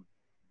input. Hey,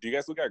 do you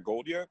guys look at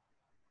gold yet?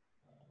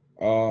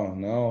 Oh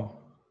no,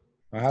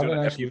 I haven't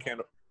actually.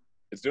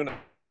 It's doing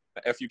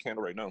a FU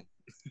candle right now.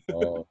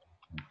 Oh,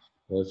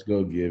 let's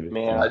go give it.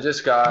 Man, I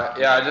just got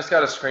a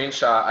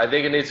screenshot. I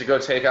think it needs to go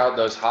take out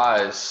those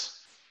highs.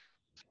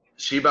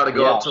 She about to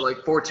go up to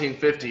like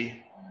 1450.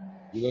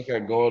 You look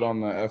at gold on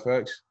the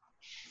FX.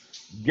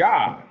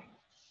 God.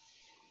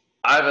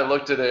 I haven't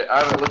looked at it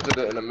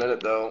in a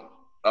minute though.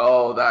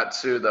 Oh, that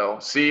too though.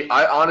 See,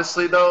 I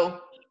honestly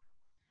though.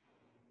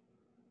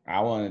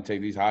 I want to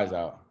take these highs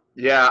out.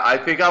 Yeah, I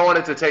think I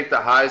wanted to take the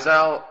highs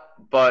out,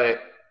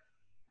 but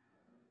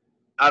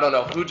I don't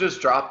know. Who just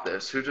dropped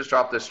this? Who just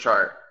dropped this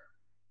chart?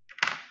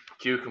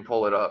 Q can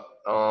pull it up.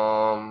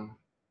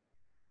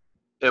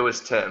 It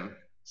was Tim.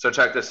 So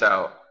check this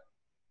out.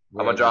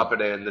 I'm gonna drop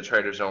it in the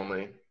traders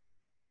only.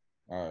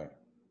 All right.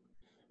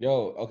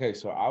 Yo, okay,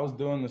 so I was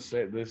doing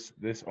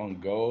this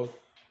on gold,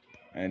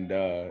 and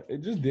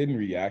it just didn't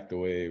react the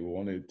way it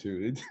wanted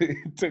to.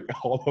 It took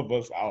all of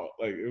us out.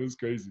 Like it was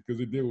crazy because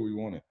it did what we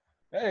wanted.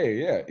 Hey,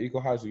 yeah, equal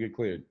highs to get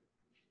cleared.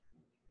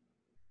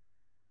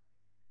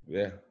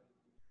 Yeah.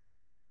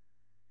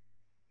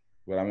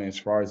 But I mean, as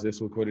far as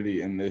this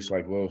liquidity in this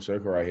like little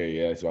circle right here,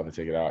 yeah, it's about to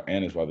take it out,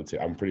 and it's about to take.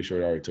 I'm pretty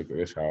sure it already took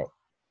this out.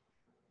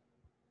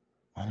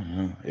 I don't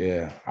know.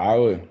 Yeah, I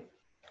would.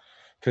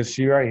 Cause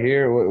see right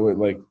here, what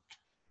like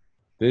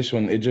this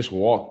one, it just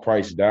walked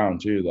price down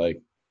too.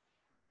 Like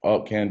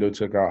up candle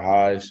took out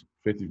highs,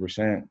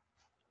 50%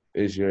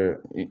 is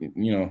your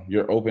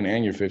open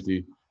and your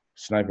 50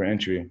 sniper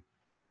entry,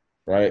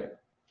 right?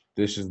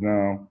 This is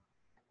now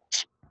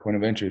point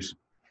of interest,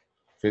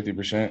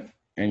 50%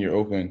 and your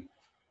open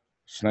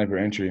sniper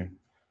entry.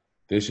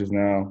 This is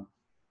now,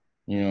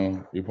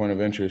 your point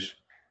of interest,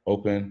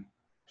 open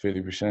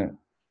 50%.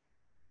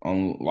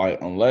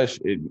 unless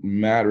it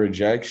mad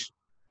rejects,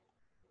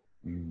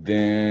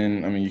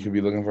 then I mean you could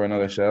be looking for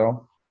another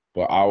sell.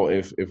 But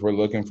if we're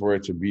looking for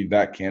it to be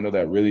that candle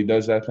that really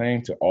does that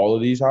thing to all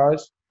of these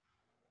highs,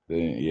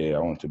 then yeah, I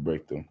want to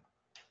break them.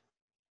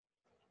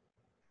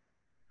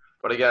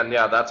 But again,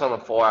 yeah, that's on the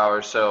 4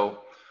 hours. So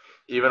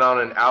even on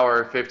an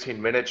hour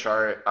 15-minute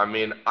chart, I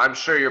mean, I'm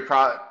sure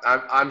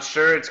I'm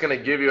sure it's going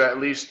to give you at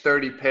least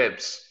 30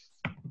 pips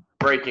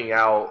breaking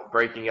out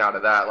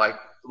of that. Like,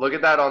 look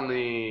at that on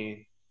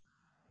the.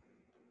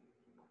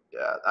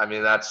 Yeah, I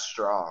mean, that's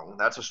strong.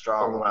 That's a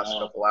strong last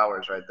couple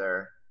hours right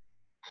there.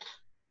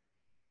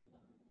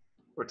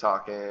 We're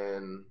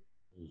talking.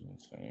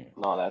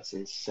 No, that's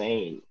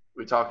insane.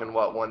 We talking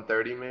what,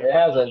 130 maybe? It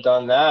hasn't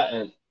done that,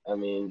 and I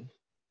mean,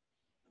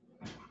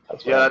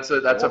 that's that's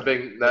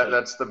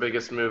the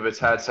biggest move it's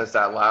had since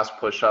that last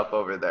push up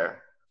over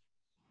there.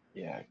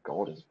 Yeah,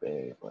 gold is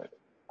big, but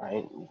I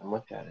ain't even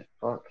looked at it.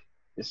 Fuck.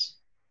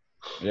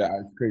 Yeah,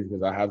 it's crazy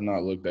because I have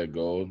not looked at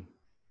gold.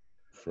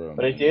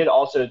 But it did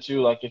also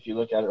too. Like if you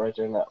look at it right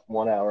there in that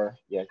 1 hour,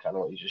 yeah, kind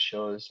of what you just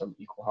showed, some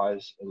equal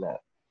highs in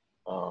that.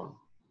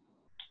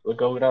 We'll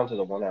go down to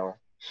the 1 hour.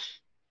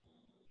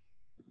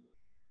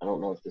 I don't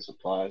know if this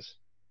applies,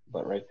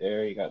 but right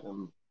there you got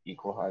them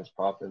equal highs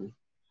popping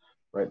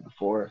right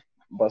before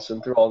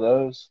busting through all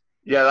those.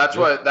 Yeah, that's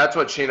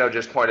what Chino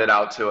just pointed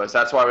out to us.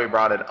 That's why we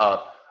brought it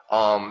up.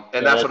 And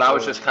Yeah, that's what I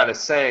was just kind of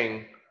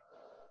saying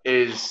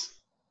is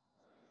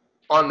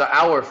on the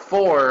hour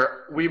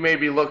 4, we may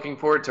be looking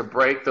for it to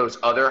break those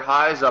other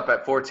highs up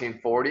at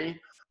 1440,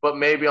 but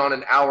maybe on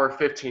an hour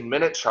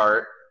 15-minute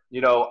chart,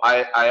 you know,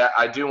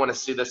 I do want to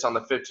see this on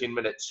the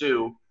 15-minute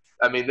too.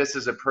 I mean, this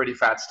is a pretty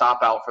fat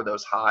stop out for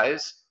those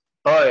highs,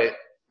 but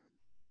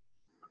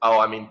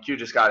I mean, Q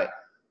just got it.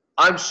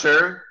 I'm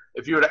sure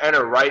if you were to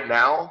enter right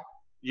now,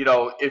 you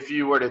know, if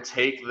you were to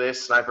take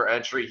this sniper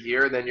entry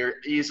here, then you're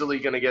easily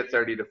going to get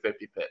 30 to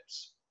 50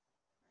 pips.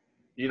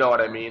 You know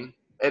what I mean?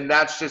 And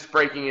that's just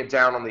breaking it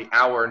down on the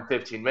hour and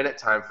 15-minute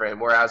time frame.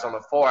 Whereas on the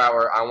 4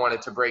 hour, I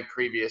wanted to break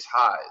previous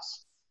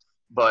highs.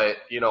 But,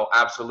 you know,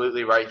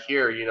 absolutely right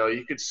here, you know,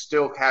 you could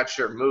still catch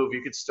your move.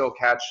 You could still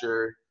catch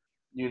your,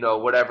 you know,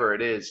 whatever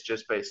it is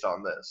just based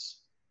on this.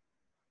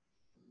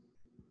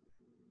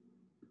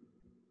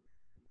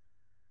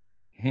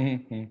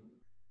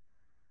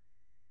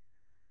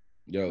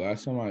 Yo,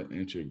 last time I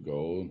entered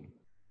gold.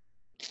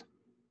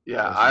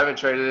 Yeah, I haven't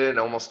traded it in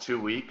almost 2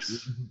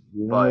 weeks.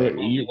 But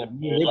you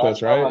with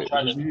us, right? I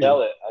tried to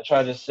sell it. I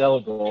tried to sell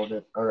gold,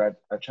 or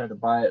I tried to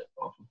buy it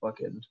off of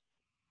fucking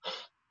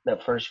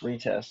that first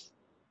retest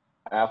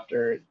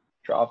after it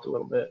dropped a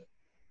little bit,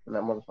 and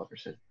that motherfucker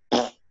said,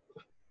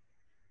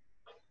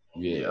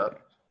 yeah.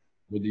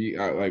 But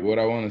like what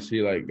I want to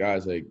see, like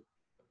guys, like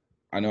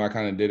I know I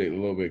kind of did it a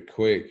little bit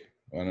quick.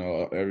 I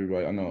know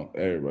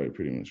everybody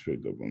pretty much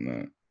picked up on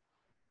that.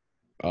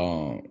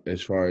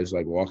 As far as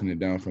like walking it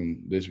down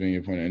from this being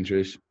your point of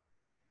interest,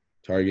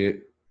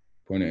 target,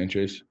 point of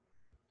interest,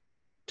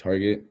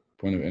 target,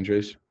 point of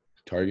interest,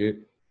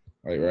 target.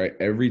 Like right,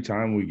 every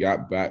time we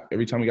got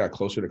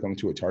closer to coming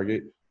to a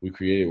target, we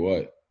created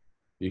what?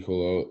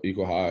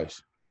 Equal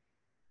highs.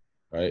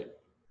 Right?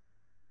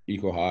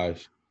 Equal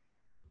highs.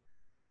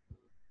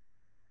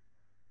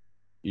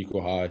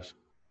 Equal highs.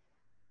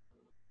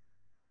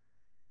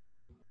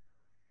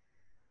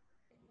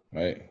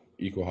 Right?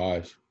 Equal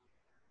highs.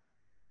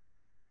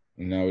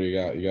 And now what do you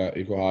got? You got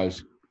equal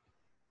highs.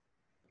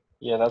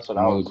 Yeah, that's what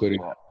I was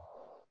looking at.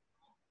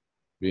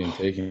 Being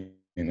taken,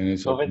 and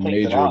it's so a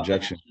major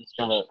rejection. It's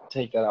gonna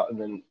take that out and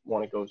then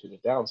want to go to the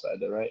downside,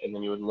 though, right? And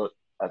then you would look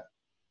at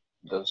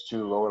those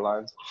two lower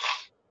lines.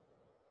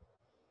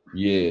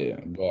 Yeah,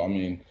 but I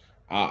mean,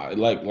 I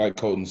like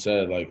Colton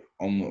said, like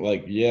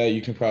yeah,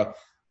 you can probably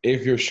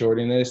if you're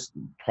shorting this,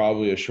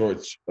 probably a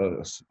short,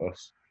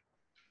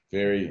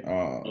 very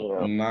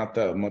not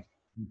that much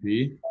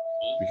PP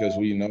because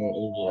we know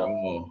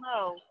overall.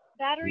 Low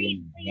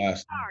battery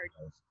please charge.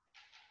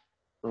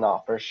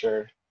 No, for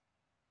sure.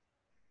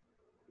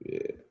 Yeah,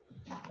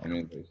 I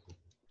mean,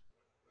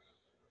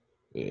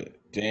 yeah,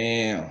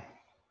 damn.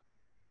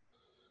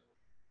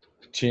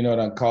 Chino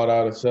done called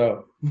out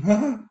himself.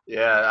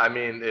 Yeah, I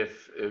mean,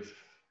 if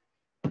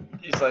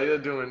he's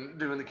like doing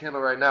the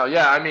candle right now,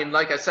 yeah, I mean,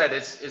 like I said,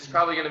 it's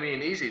probably going to be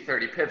an easy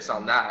 30 pips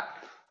on that.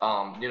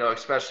 You know,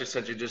 especially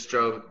since you just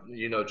drew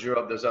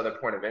up those other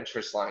point of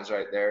interest lines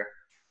right there.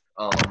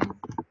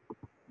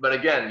 But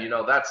again, you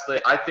know,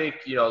 I think,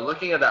 you know,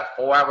 looking at that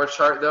 4 hour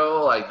chart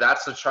though, like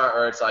that's the chart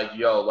where it's like,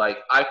 yo, like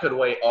I could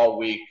wait all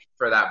week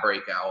for that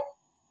breakout.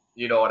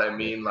 You know what I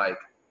mean? Like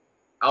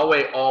I'll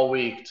wait all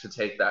week to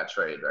take that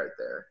trade right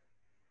there.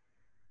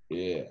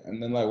 Yeah,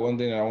 and then like one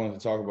thing that I wanted to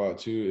talk about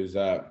too is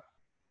that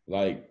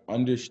like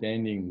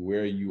understanding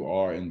where you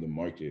are in the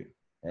market,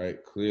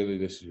 right? Clearly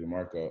this is your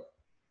markup.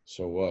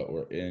 So what?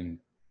 We're in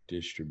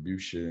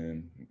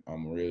distribution.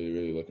 I'm really,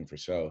 really looking for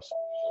sales.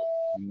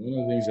 And one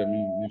of the things that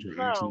me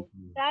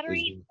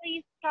battery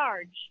please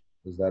charge.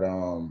 Is that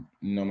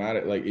no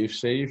matter like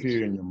if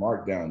you're in your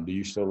markdown, do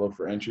you still look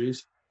for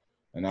entries?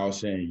 And I was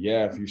saying,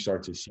 yeah, if you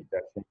start to see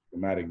that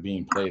mathematic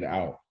being played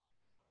out.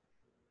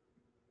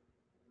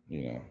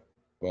 You know,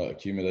 but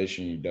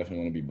accumulation, you definitely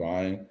want to be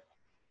buying,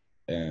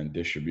 and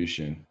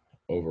distribution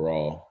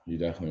overall, you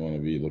definitely want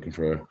to be looking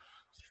for a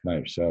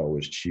snipe sell,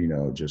 which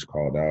Chino just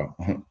called out.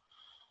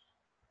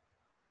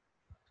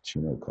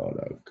 Chino called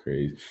out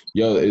crazy.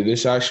 Yo,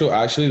 this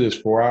actually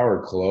this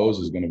 4-hour close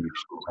is gonna be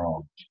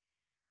strong.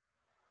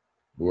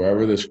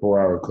 Wherever this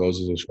 4-hour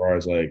closes, as far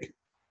as like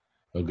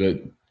a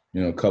good,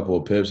 couple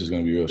of pips, is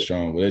gonna be real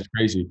strong. But it's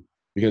crazy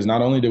because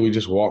not only did we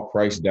just walk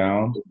price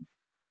down,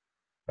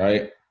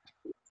 right?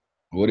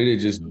 What did it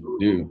just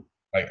do?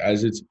 Like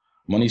as it's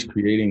money's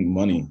creating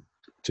money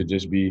to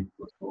just be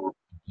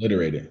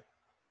obliterated.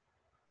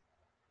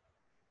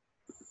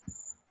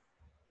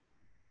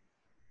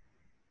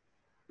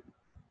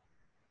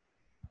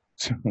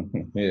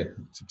 Yeah,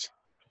 it's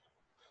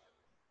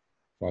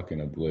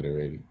fucking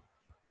obliterated.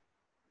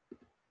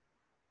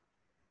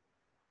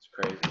 It's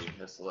crazy.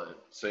 It's lit.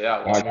 So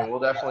yeah, well, I mean,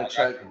 we'll definitely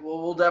check.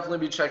 We'll definitely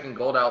be checking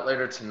gold out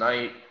later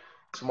tonight,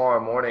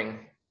 tomorrow morning,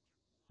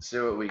 see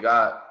what we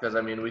got. Because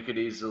I mean, we could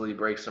easily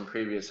break some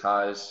previous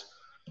highs,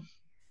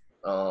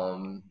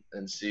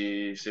 and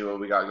see what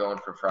we got going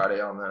for Friday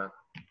on that.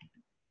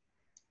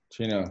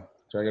 Chino,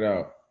 check it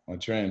out on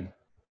trend.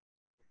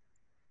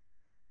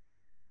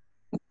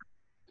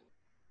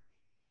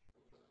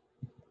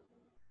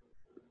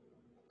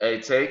 Hey,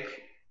 take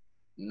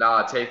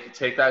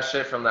that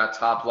shit from that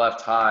top left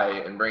high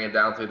and bring it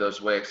down through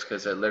those wicks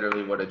because it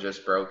literally would have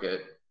just broke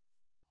it.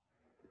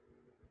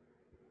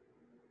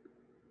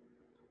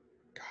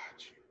 Got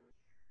you.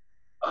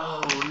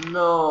 Oh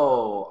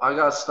no, I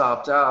got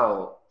stopped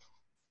out.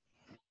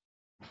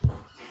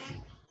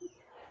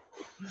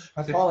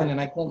 I'm falling and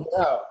I can't get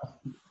out.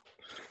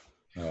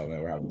 Oh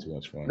man, we're having too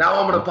much fun.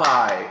 Now I'm gonna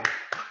buy.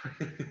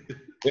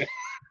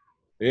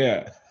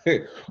 Yeah.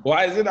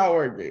 Why is it not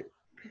working?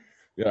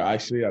 Yeah,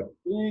 actually, I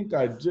think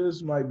I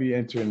just might be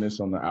entering this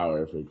on the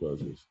hour if it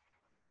closes.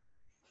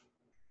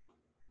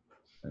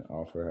 An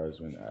offer has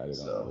been added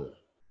on the.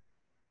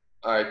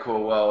 All right,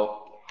 cool.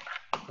 Well,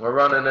 we're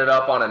running it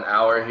up on an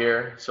hour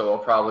here, so we'll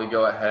probably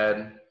go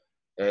ahead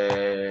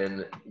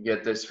and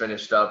get this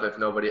finished up if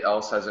nobody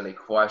else has any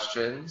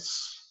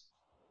questions.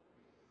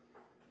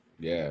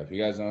 Yeah, if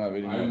you guys don't have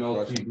any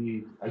more questions.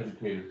 TV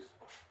educators.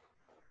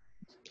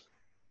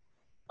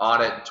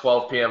 On at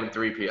 12 p.m. and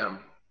 3 p.m.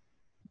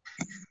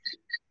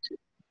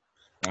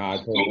 Nah,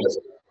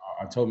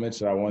 I told Mitch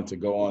that I wanted to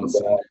go on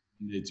Sunday,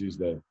 Monday,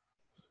 Tuesday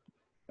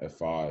at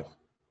 5.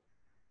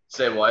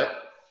 Say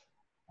what?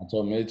 I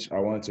told Mitch I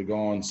wanted to go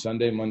on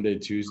Sunday, Monday,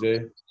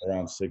 Tuesday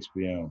around 6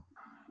 p.m.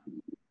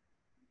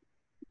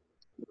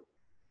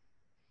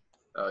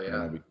 Oh,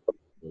 yeah.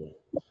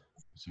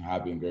 So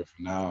happy and grateful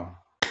now.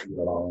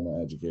 Got all on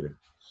the educator.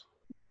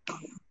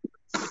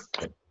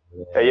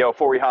 Hey, yo,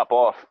 before we hop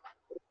off,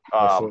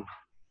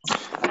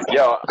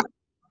 yo,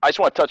 I just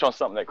want to touch on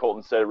something that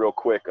Colton said real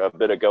quick a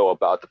bit ago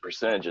about the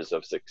percentages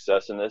of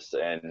success in this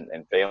and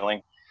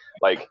failing.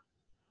 Like,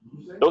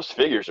 those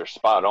figures are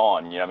spot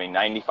on. You know, I mean,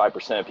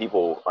 95% of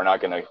people are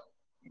not going to,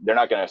 they're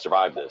not going to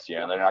survive this. You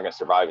know, they're not going to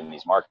survive in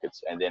these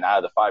markets. And then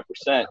out of the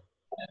 5%,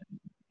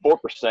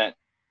 4%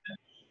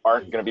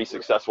 aren't going to be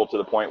successful to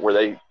the point where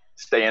they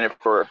stay in it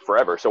for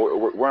forever.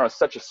 So we're on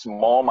such a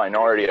small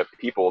minority of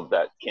people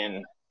that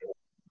can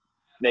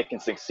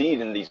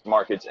succeed in these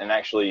markets and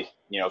actually,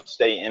 you know,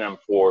 stay in them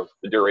for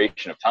the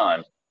duration of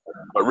time.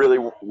 But really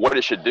what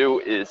it should do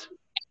is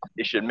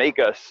it should make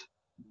us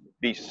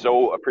be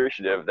so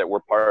appreciative that we're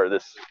part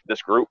of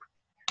this group.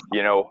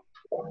 You know,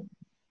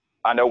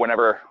 I know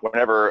whenever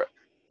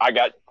I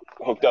got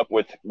hooked up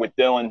with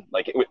Dylan,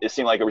 like it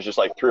seemed like it was just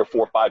like 3 or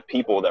 4 or 5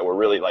 people that were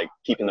really like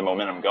keeping the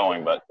momentum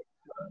going. But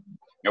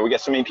you know, we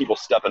got so many people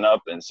stepping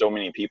up and so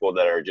many people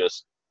that are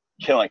just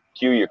killing.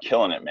 Q, you're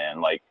killing it,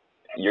 man. Like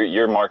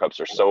your markups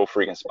are so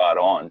freaking spot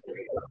on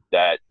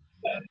that,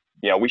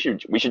 you know, we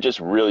should just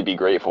really be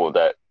grateful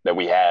that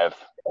we have,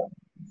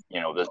 you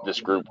know, this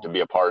group to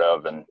be a part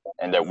of, and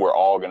that we're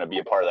all going to be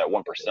a part of that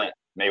 1%.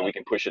 Maybe we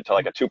can push it to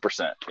like a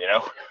 2%, you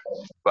know.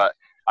 But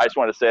I just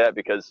wanted to say that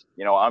because,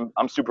 you know,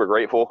 I'm super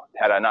grateful.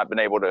 Had I not been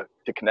able to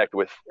connect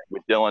with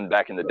Dylan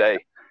back in the day,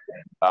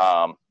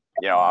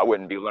 you know, I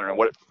wouldn't be learning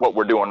what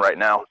we're doing right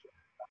now,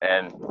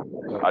 and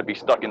I'd be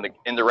stuck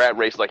in the rat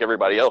race like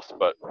everybody else.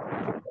 But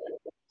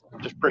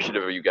I'm just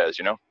appreciative of you guys,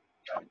 you know.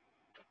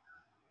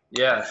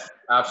 Yeah,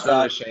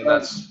 absolutely, Shane.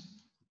 That's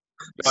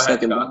go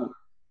ahead, Scott.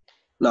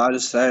 No, I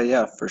just say,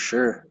 yeah, for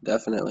sure,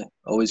 definitely,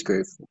 always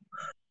grateful.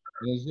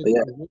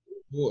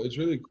 It's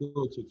really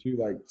cool to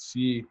like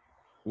see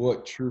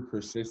what true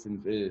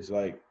persistence is.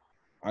 Like,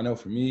 I know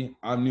for me,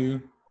 I'm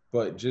new,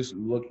 but just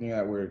looking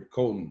at where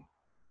Colton,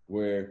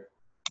 where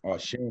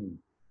Shane,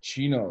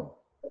 Chino,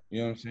 you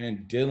know what I'm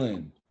saying,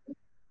 Dylan,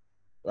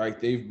 right?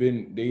 They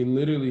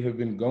literally have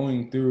been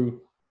going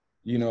through,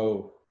 you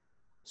know,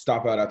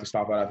 stop out after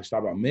stop out after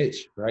stop out.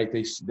 Mitch, right?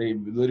 They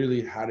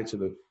literally had it to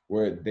the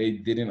where they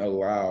didn't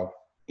allow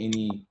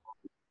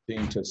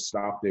anything to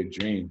stop their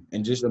dream.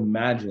 And just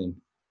imagine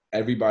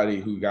everybody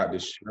who got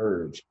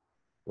discouraged,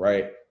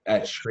 right?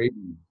 at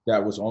trading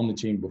that was on the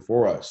team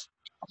before us,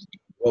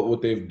 what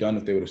would they've done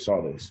if they would have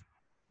saw this?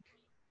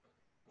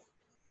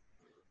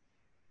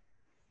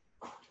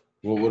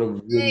 What would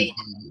have really?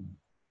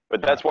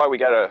 But that's why we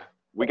got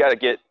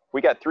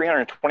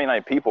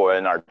 329 people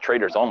in our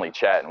traders only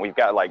chat, and we've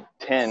got like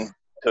 10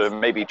 to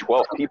maybe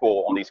 12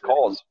 people on these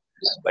calls.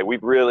 Like,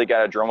 we've really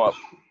got to drum up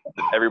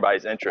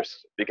everybody's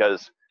interest,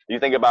 because you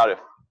think about it,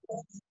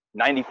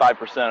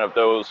 95% of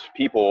those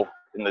people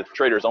in the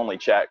traders only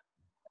chat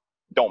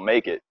don't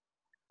make it.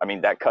 I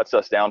mean, that cuts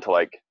us down to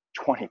like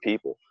 20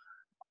 people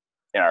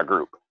in our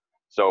group.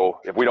 So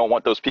if we don't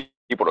want those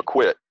people to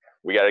quit,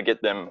 we got to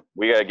get them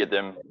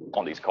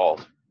on these calls.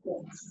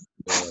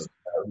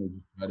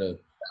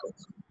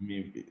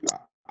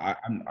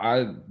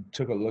 I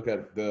took a look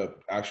at the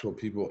actual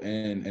people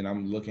and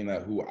I'm looking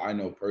at who I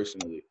know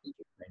personally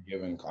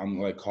and I'm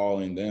like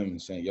calling them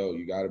and saying, yo,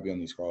 you got to be on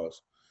these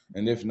calls.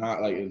 And if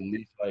not, like, at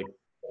least like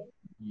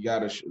you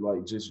got to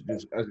like just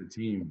as a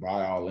team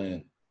buy all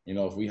in. You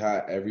know, if we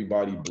had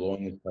everybody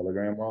blowing the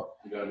Telegram up,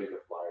 you gotta make a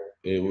flyer.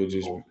 It would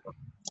just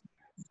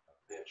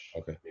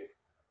okay.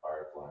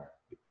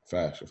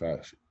 Fast.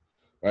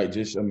 Right,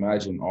 just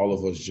imagine all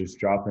of us just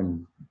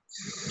dropping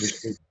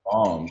just big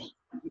bombs,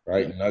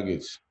 right?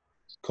 Nuggets.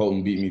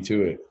 Colton beat me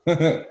to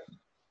it.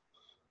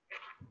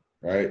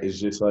 Right? It's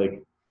just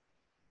like,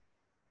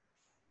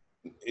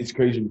 it's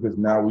crazy because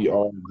now we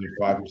are the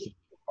 5% of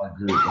our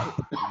group.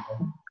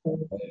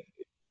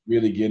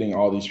 Really getting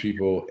all these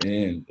people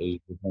in is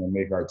going to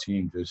make our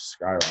team just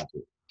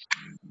skyrocket.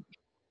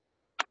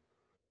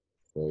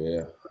 So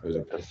yeah,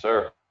 Yes,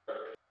 sir.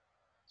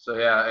 So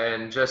yeah,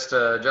 and just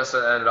to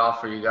end it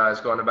off for you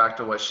guys, going back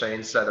to what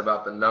Shane said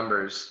about the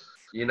numbers,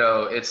 you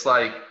know, it's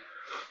like,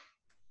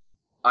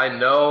 I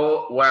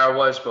know where I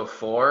was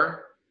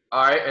before.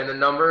 All right, and the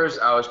numbers,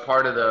 I was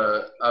part of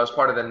the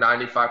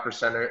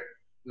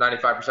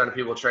 95% of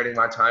people trading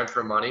my time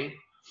for money.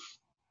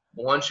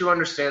 Once you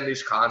understand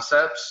these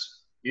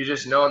concepts, you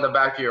just know in the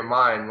back of your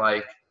mind,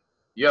 like,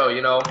 yo,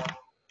 you know,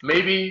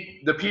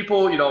 maybe the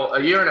people, you know,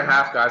 a year and a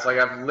half, guys, like,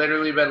 I've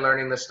literally been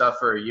learning this stuff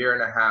for a year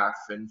and a half,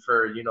 and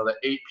for, you know, the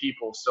 8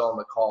 people still on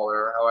the call,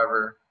 or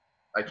however,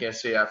 I can't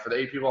say that, for the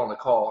 8 people on the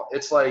call,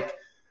 it's like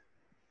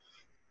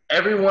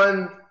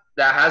everyone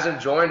that hasn't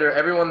joined, or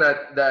everyone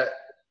that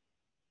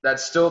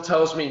still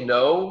tells me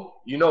no,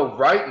 you know,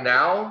 right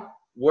now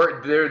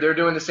they're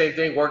doing the same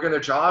thing, working their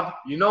job.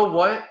 You know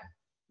what?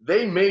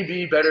 They may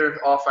be better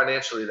off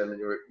financially than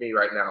me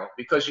right now,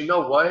 because you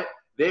know what?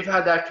 They've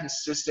had that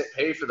consistent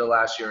pay for the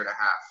last year and a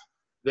half.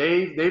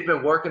 They've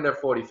been working their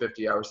 40,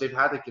 50 hours. They've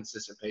had the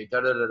consistent pay.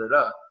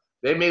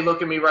 They may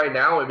look at me right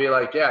now and be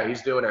like, yeah,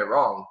 he's doing it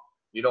wrong.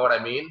 You know what I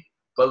mean?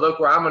 But look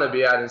where I'm going to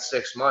be at in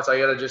 6 months. I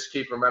got to just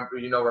keep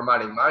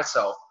reminding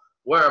myself,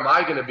 where am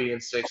I going to be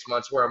in 6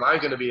 months? Where am I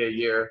going to be a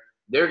year?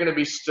 They're going to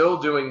be still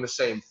doing the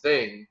same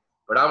thing,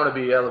 but I'm going to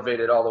be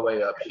elevated all the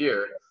way up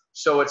here.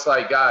 So it's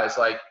like, guys,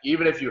 like,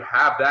 even if you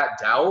have that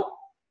doubt,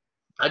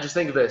 I just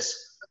think of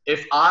this.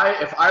 If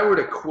I were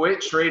to quit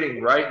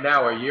trading right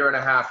now, a year and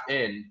a half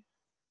in,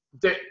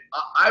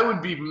 I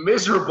would be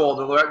miserable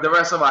the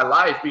rest of my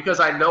life, because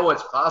I know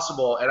it's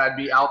possible, and I'd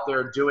be out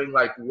there doing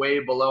like way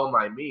below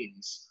my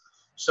means.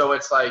 So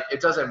it's like, it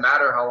doesn't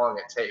matter how long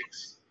it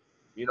takes.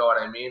 You know what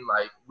I mean?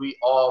 Like, we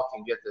all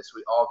can get this.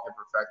 We all can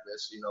perfect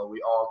this. You know,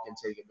 we all can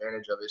take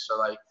advantage of it. So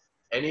like,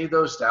 any of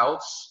those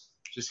doubts,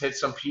 just hit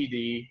some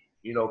PD.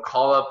 You know,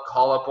 call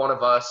up one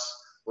of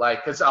us.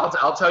 Like, cause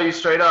I'll tell you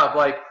straight up,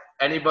 like,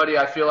 anybody,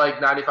 I feel like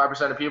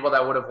 95% of people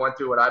that would have went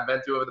through what I've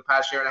been through over the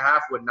past year and a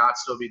half would not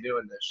still be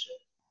doing this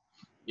shit.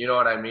 You know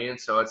what I mean?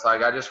 So it's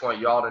like, I just want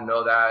y'all to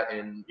know that,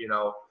 and, you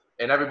know,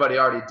 and everybody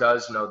already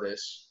does know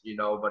this, you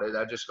know, but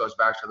that just goes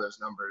back to those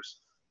numbers.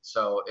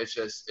 So it's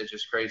just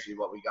crazy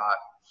what we got.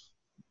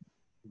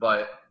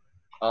 But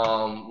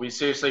we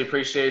seriously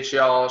appreciate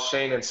y'all,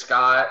 Shane and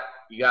Scott.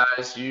 You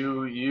guys,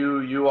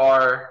 you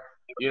are,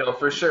 you know,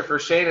 for sure, for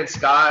Shane and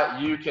Scott,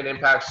 you can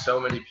impact so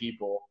many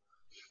people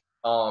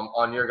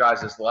on your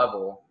guys'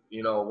 level,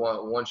 you know,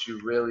 once you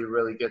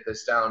really get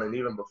this down, and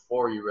even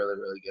before you really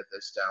get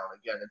this down.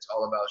 Again, it's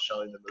all about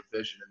showing them the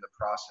vision and the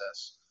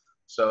process.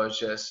 So it's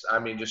just, I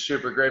mean, just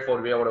super grateful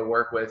to be able to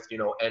work with, you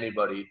know,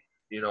 anybody,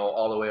 you know,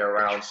 all the way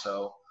around.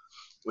 So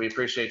we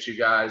appreciate you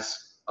guys.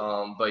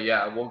 But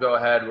yeah, we'll go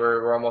ahead.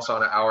 We're almost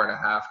on an hour and a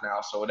half now,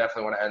 so we'll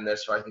definitely want to end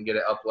this so I can get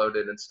it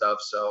uploaded and stuff.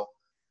 So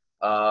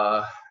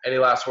any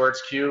last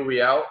words, Q?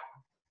 We out?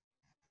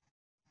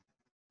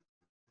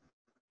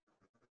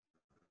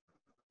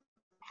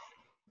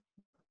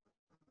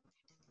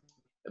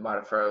 It might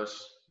have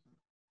froze.